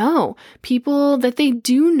don't know, people that they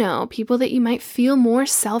do know, people that you might feel more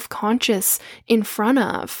self-conscious in front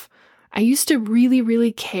of. I used to really,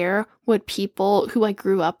 really care what people who I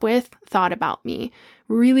grew up with thought about me.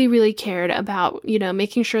 Really, really cared about,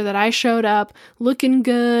 making sure that I showed up looking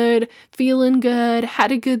good, feeling good,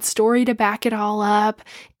 had a good story to back it all up.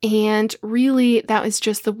 And really, that was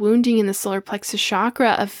just the wounding in the solar plexus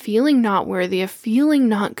chakra of feeling not worthy, of feeling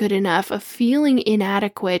not good enough, of feeling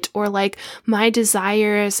inadequate, or like my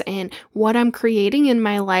desires and what I'm creating in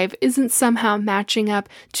my life isn't somehow matching up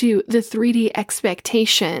to the 3D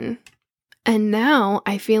expectation. And now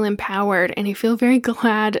I feel empowered, and I feel very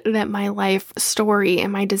glad that my life story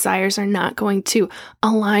and my desires are not going to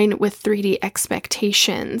align with 3D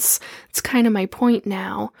expectations. It's kind of my point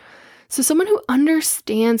now. So someone who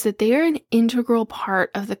understands that they are an integral part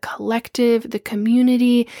of the collective, the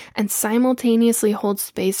community, and simultaneously holds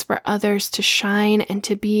space for others to shine and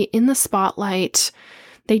to be in the spotlight.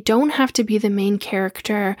 They don't have to be the main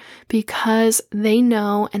character because they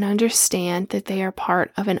know and understand that they are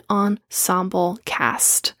part of an ensemble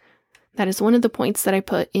cast. That is one of the points that I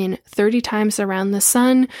put in 30 times around the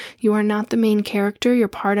sun. You are not the main character. You're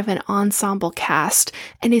part of an ensemble cast.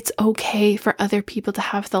 And it's okay for other people to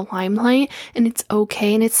have the limelight. And it's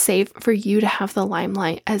okay and it's safe for you to have the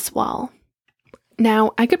limelight as well.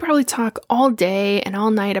 Now, I could probably talk all day and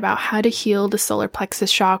all night about how to heal the solar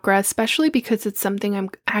plexus chakra, especially because it's something I'm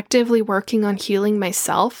actively working on healing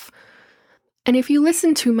myself. And if you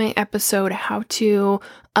listen to my episode, How to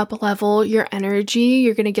Up-Level Your Energy,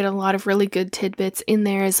 you're going to get a lot of really good tidbits in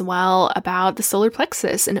there as well about the solar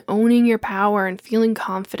plexus and owning your power and feeling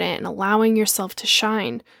confident and allowing yourself to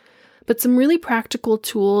shine. But some really practical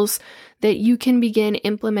tools that you can begin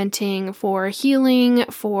implementing for healing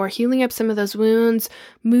up some of those wounds,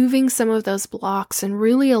 moving some of those blocks, and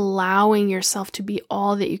really allowing yourself to be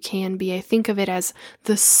all that you can be. I think of it as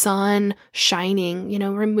the sun shining,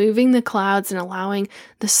 removing the clouds and allowing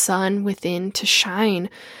the sun within to shine.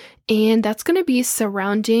 And that's going to be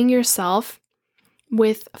surrounding yourself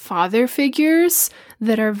with father figures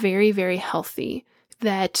that are very, very healthy,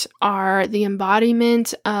 that are the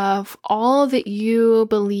embodiment of all that you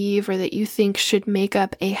believe or that you think should make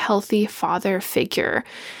up a healthy father figure.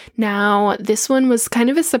 Now, this one was kind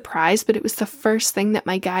of a surprise, but it was the first thing that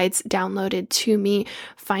my guides downloaded to me.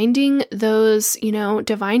 Finding those,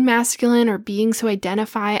 divine masculine or beings who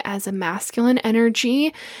identify as a masculine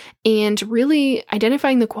energy and really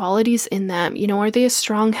identifying the qualities in them. Are they a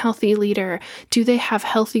strong, healthy leader? Do they have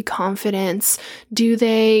healthy confidence? Do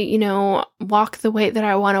they, walk the way that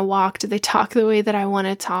I want to walk? Do they talk the way that I want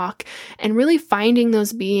to talk? And really finding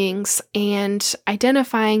those beings and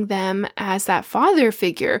identifying them as that father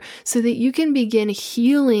figure so that you can begin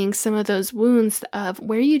healing some of those wounds of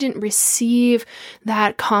where you didn't receive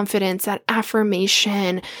that confidence, that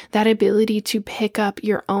affirmation, that ability to pick up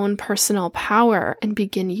your own personal power and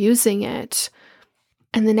begin using it.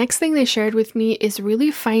 And the next thing they shared with me is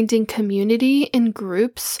really finding community in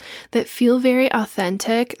groups that feel very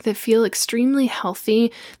authentic, that feel extremely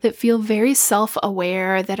healthy, that feel very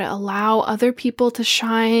self-aware, that allow other people to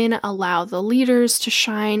shine, allow the leaders to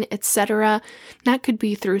shine, etc. That could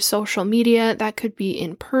be through social media, that could be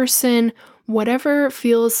in person, whatever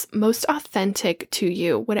feels most authentic to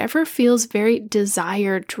you, whatever feels very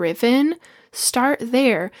desire-driven, start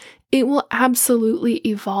there. It will absolutely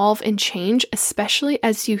evolve and change, especially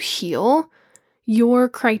as you heal. Your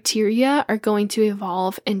criteria are going to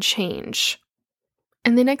evolve and change.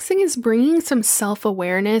 And the next thing is bringing some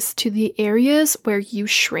self-awareness to the areas where you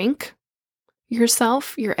shrink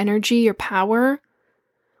yourself, your energy, your power.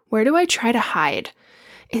 Where do I try to hide?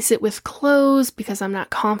 Is it with clothes because I'm not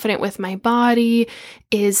confident with my body?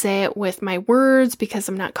 Is it with my words because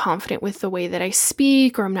I'm not confident with the way that I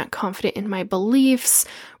speak or I'm not confident in my beliefs?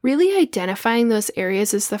 Really identifying those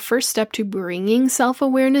areas is the first step to bringing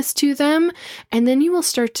self-awareness to them, and then you will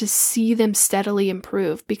start to see them steadily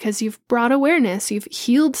improve because you've brought awareness, you've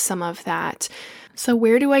healed some of that. So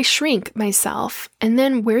where do I shrink myself? And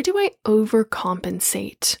then where do I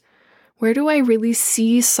overcompensate? Where do I really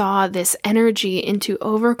seesaw this energy into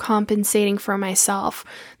overcompensating for myself?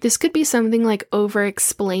 This could be something like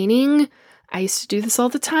over-explaining. I used to do this all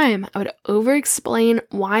the time. I would over-explain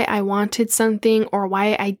why I wanted something or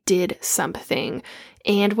why I did something.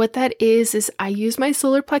 And what that is I use my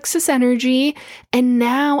solar plexus energy and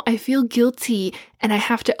now I feel guilty and I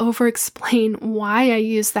have to over-explain why I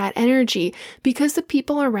use that energy because the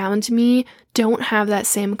people around me don't have that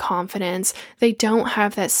same confidence. They don't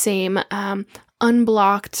have that same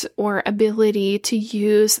unblocked or ability to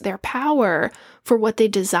use their power for what they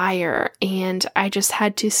desire. And I just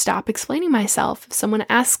had to stop explaining myself. If someone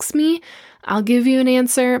asks me, I'll give you an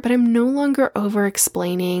answer, but I'm no longer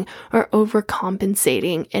over-explaining or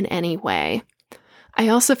overcompensating in any way. I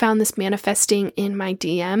also found this manifesting in my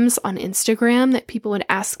DMs on Instagram that people would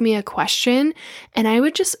ask me a question and I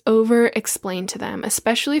would just over-explain to them,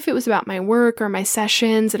 especially if it was about my work or my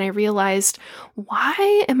sessions, and I realized,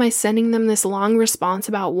 why am I sending them this long response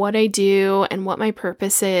about what I do and what my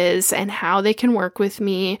purpose is and how they can work with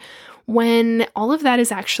me when all of that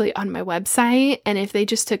is actually on my website, and if they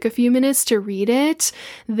just took a few minutes to read it,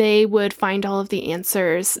 they would find all of the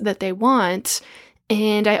answers that they want.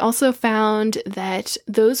 And I also found that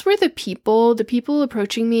those were the people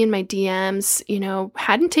approaching me in my DMs,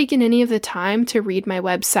 hadn't taken any of the time to read my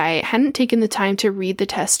website, hadn't taken the time to read the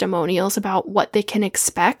testimonials about what they can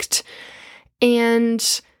expect.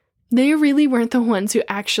 And they really weren't the ones who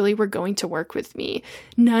actually were going to work with me.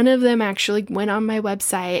 None of them actually went on my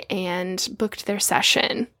website and booked their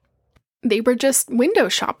session. They were just window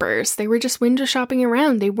shoppers. They were just window shopping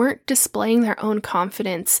around. They weren't displaying their own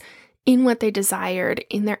confidence in what they desired,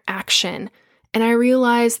 in their action. And I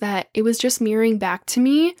realized that it was just mirroring back to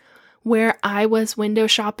me where I was window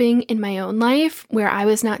shopping in my own life, where I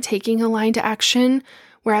was not taking aligned action,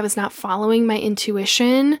 where I was not following my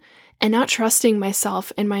intuition. and not trusting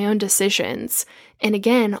myself and my own decisions. And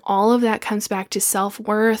again, all of that comes back to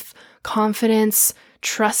self-worth, confidence,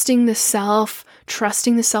 trusting the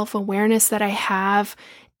self-awareness that I have,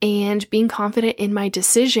 and being confident in my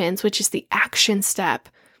decisions, which is the action step.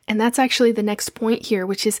 And that's actually the next point here,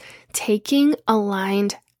 which is taking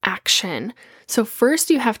aligned action. So first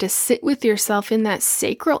you have to sit with yourself in that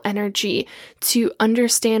sacral energy to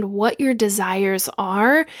understand what your desires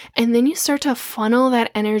are. And then you start to funnel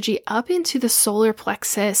that energy up into the solar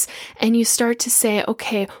plexus and you start to say,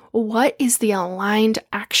 okay, what is the aligned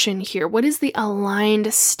action here? What is the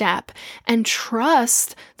aligned step? And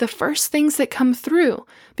trust the first things that come through,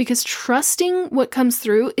 because trusting what comes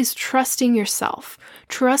through is trusting yourself,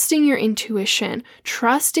 trusting your intuition,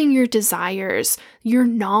 trusting your desires, your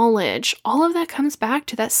knowledge. All of that comes back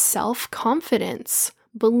to that self-confidence,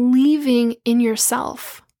 believing in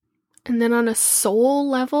yourself. And then on a soul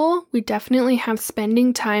level, we definitely have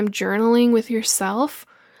spending time journaling with yourself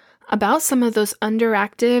about some of those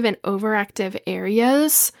underactive and overactive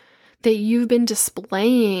areas that you've been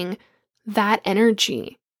displaying that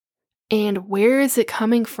energy. And where is it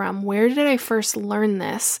coming from? Where did I first learn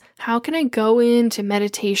this? How can I go into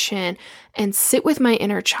meditation and sit with my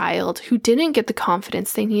inner child who didn't get the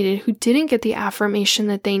confidence they needed, who didn't get the affirmation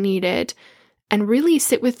that they needed, and really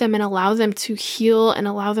sit with them and allow them to heal and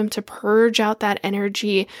allow them to purge out that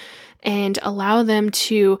energy and allow them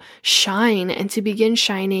to shine and to begin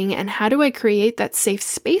shining? And how do I create that safe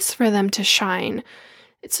space for them to shine?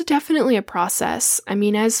 It's definitely a process. I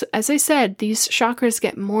mean, as I said, these chakras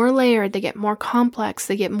get more layered, they get more complex,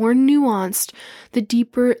 they get more nuanced the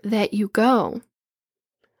deeper that you go.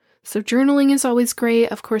 So journaling is always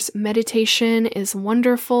great. Of course, meditation is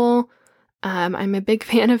wonderful. I'm a big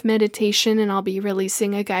fan of meditation, and I'll be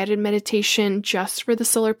releasing a guided meditation just for the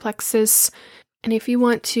solar plexus. And if you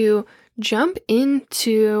want to jump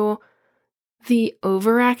into the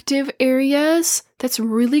overactive areas, that's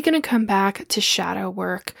really going to come back to shadow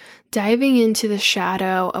work, diving into the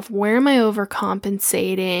shadow of where am I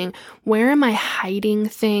overcompensating, where am I hiding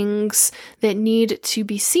things that need to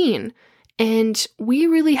be seen. And we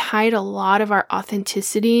really hide a lot of our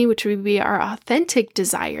authenticity, which would be our authentic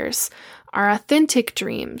desires, our authentic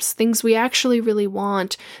dreams, things we actually really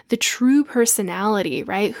want, the true personality,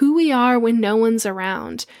 right? Who we are when no one's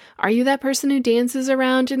around. Are you that person who dances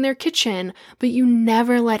around in their kitchen, but you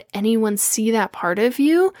never let anyone see that part of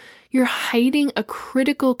you? You're hiding a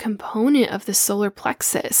critical component of the solar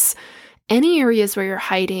plexus. Any areas where you're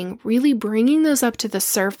hiding, really bringing those up to the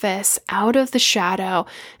surface, out of the shadow,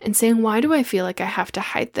 and saying, why do I feel like I have to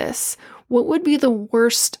hide this? What would be the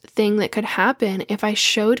worst thing that could happen if I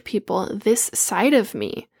showed people this side of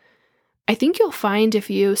me? I think you'll find if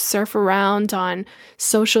you surf around on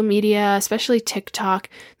social media, especially TikTok,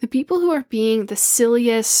 the people who are being the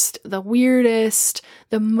silliest, the weirdest,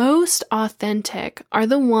 the most authentic are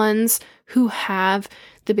the ones who have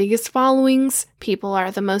the biggest followings. People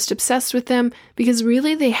are the most obsessed with them because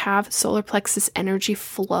really they have solar plexus energy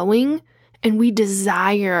flowing. And we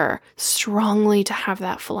desire strongly to have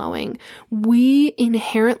that flowing. We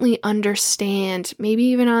inherently understand, maybe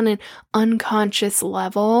even on an unconscious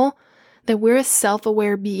level, that we're a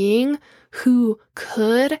self-aware being who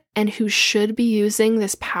could and who should be using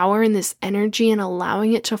this power and this energy and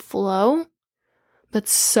allowing it to flow. But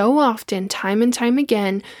so often, time and time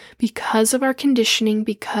again, because of our conditioning,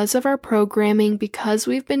 because of our programming, because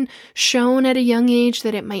we've been shown at a young age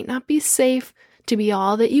that it might not be safe to be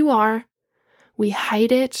all that you are, we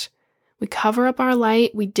hide it, we cover up our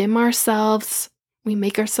light, we dim ourselves, we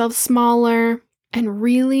make ourselves smaller, and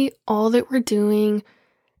really all that we're doing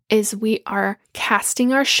is we are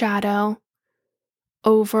casting our shadow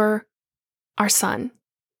over our sun.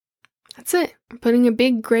 That's it. We're putting a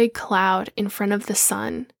big gray cloud in front of the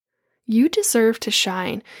sun. You deserve to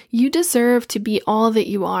shine. You deserve to be all that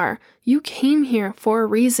you are. You came here for a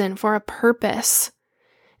reason, for a purpose.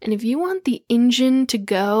 And if you want the engine to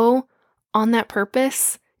go on that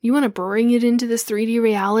purpose, you want to bring it into this 3D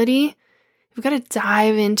reality, you've got to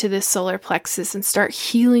dive into this solar plexus and start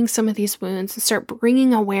healing some of these wounds and start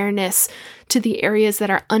bringing awareness to the areas that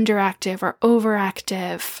are underactive or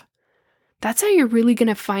overactive. That's how you're really going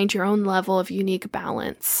to find your own level of unique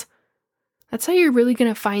balance. That's how you're really going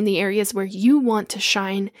to find the areas where you want to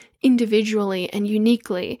shine individually and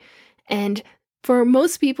uniquely. And for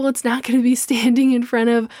most people, it's not going to be standing in front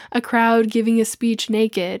of a crowd giving a speech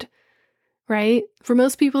naked. Right? For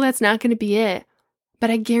most people, that's not going to be it. But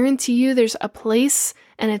I guarantee you there's a place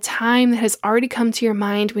and a time that has already come to your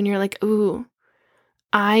mind when you're like, ooh,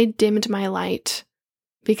 I dimmed my light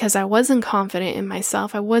because I wasn't confident in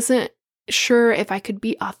myself. I wasn't sure if I could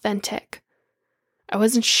be authentic. I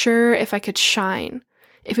wasn't sure if I could shine,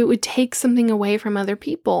 if it would take something away from other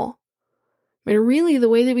people. But really, the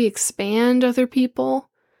way that we expand other people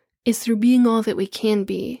is through being all that we can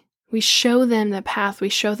be. We show them the path, we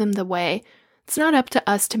show them the way. It's not up to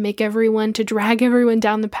us to drag everyone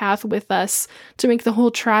down the path with us, to make the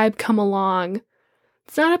whole tribe come along.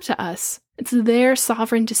 It's not up to us. It's their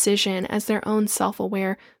sovereign decision as their own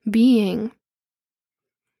self-aware being.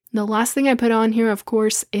 The last thing I put on here, of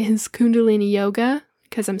course, is Kundalini Yoga,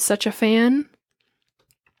 because I'm such a fan.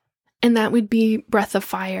 And that would be Breath of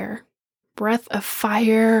Fire. Breath of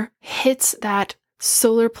Fire hits that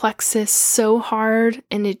solar plexus so hard,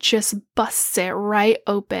 and it just busts it right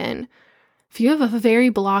open. If you have a very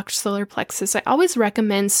blocked solar plexus, I always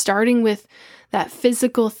recommend starting with that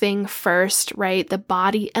physical thing first, right? The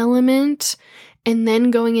body element, and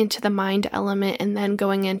then going into the mind element, and then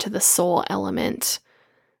going into the soul element.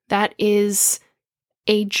 That is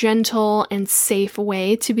a gentle and safe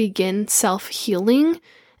way to begin self-healing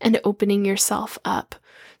and opening yourself up.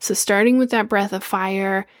 So starting with that breath of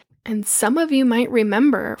fire, and some of you might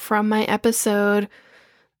remember from my episode,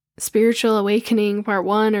 Spiritual Awakening Part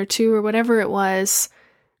 1 or 2 or whatever it was,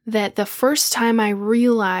 that the first time I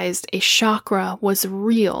realized a chakra was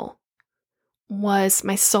real was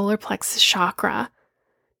my solar plexus chakra,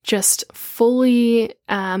 just fully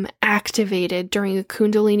activated during a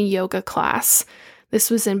Kundalini yoga class. This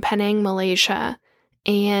was in Penang, Malaysia,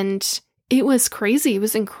 and it was crazy. It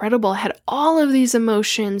was incredible. I had all of these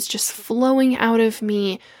emotions just flowing out of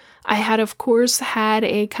me. I had, of course, had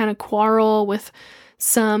a kind of quarrel with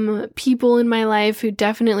some people in my life who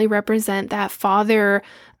definitely represent that father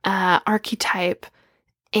archetype,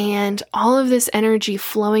 and all of this energy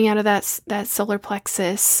flowing out of that solar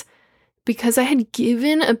plexus, because I had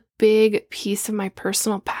given a big piece of my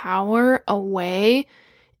personal power away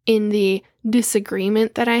in the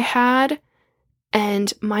disagreement that I had,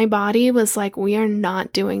 and my body was like, we are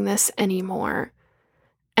not doing this anymore.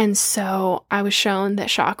 And so I was shown that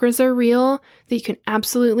chakras are real, that you can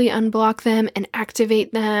absolutely unblock them and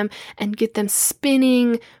activate them and get them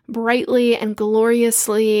spinning brightly and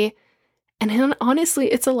gloriously. And honestly,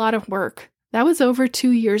 it's a lot of work. That was over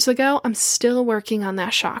 2 years ago. I'm still working on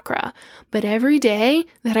that chakra. But every day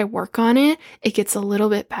that I work on it, it gets a little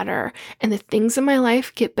bit better. And the things in my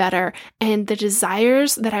life get better. And the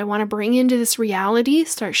desires that I want to bring into this reality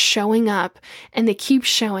start showing up. And they keep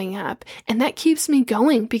showing up. And that keeps me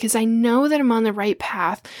going because I know that I'm on the right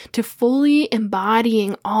path to fully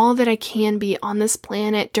embodying all that I can be on this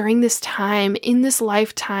planet during this time, in this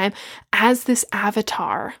lifetime, as this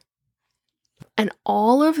avatar. And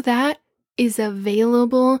all of that is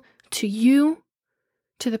available to you,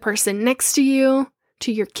 to the person next to you,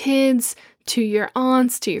 to your kids, to your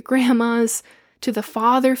aunts, to your grandmas, to the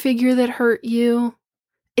father figure that hurt you.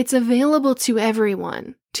 It's available to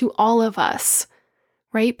everyone, to all of us,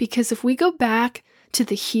 right? Because if we go back to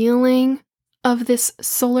the healing of this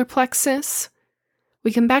solar plexus,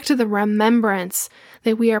 we come back to the remembrance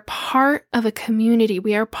that we are part of a community.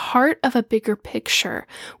 We are part of a bigger picture.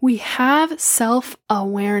 We have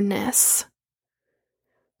self-awareness.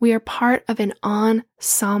 We are part of an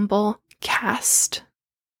ensemble cast.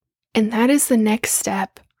 And that is the next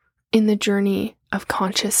step in the journey of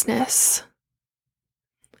consciousness.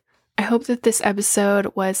 I hope that this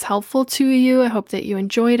episode was helpful to you. I hope that you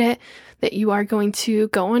enjoyed it, that you are going to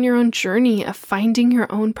go on your own journey of finding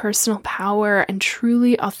your own personal power and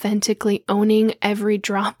truly, authentically owning every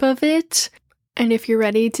drop of it. And if you're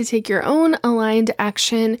ready to take your own aligned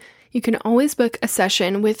action, you can always book a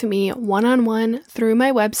session with me one-on-one through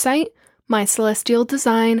my website,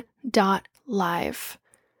 mycelestialdesign.live.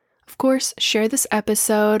 Of course, share this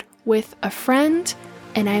episode with a friend,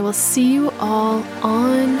 and I will see you all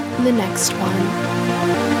on the next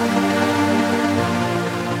one.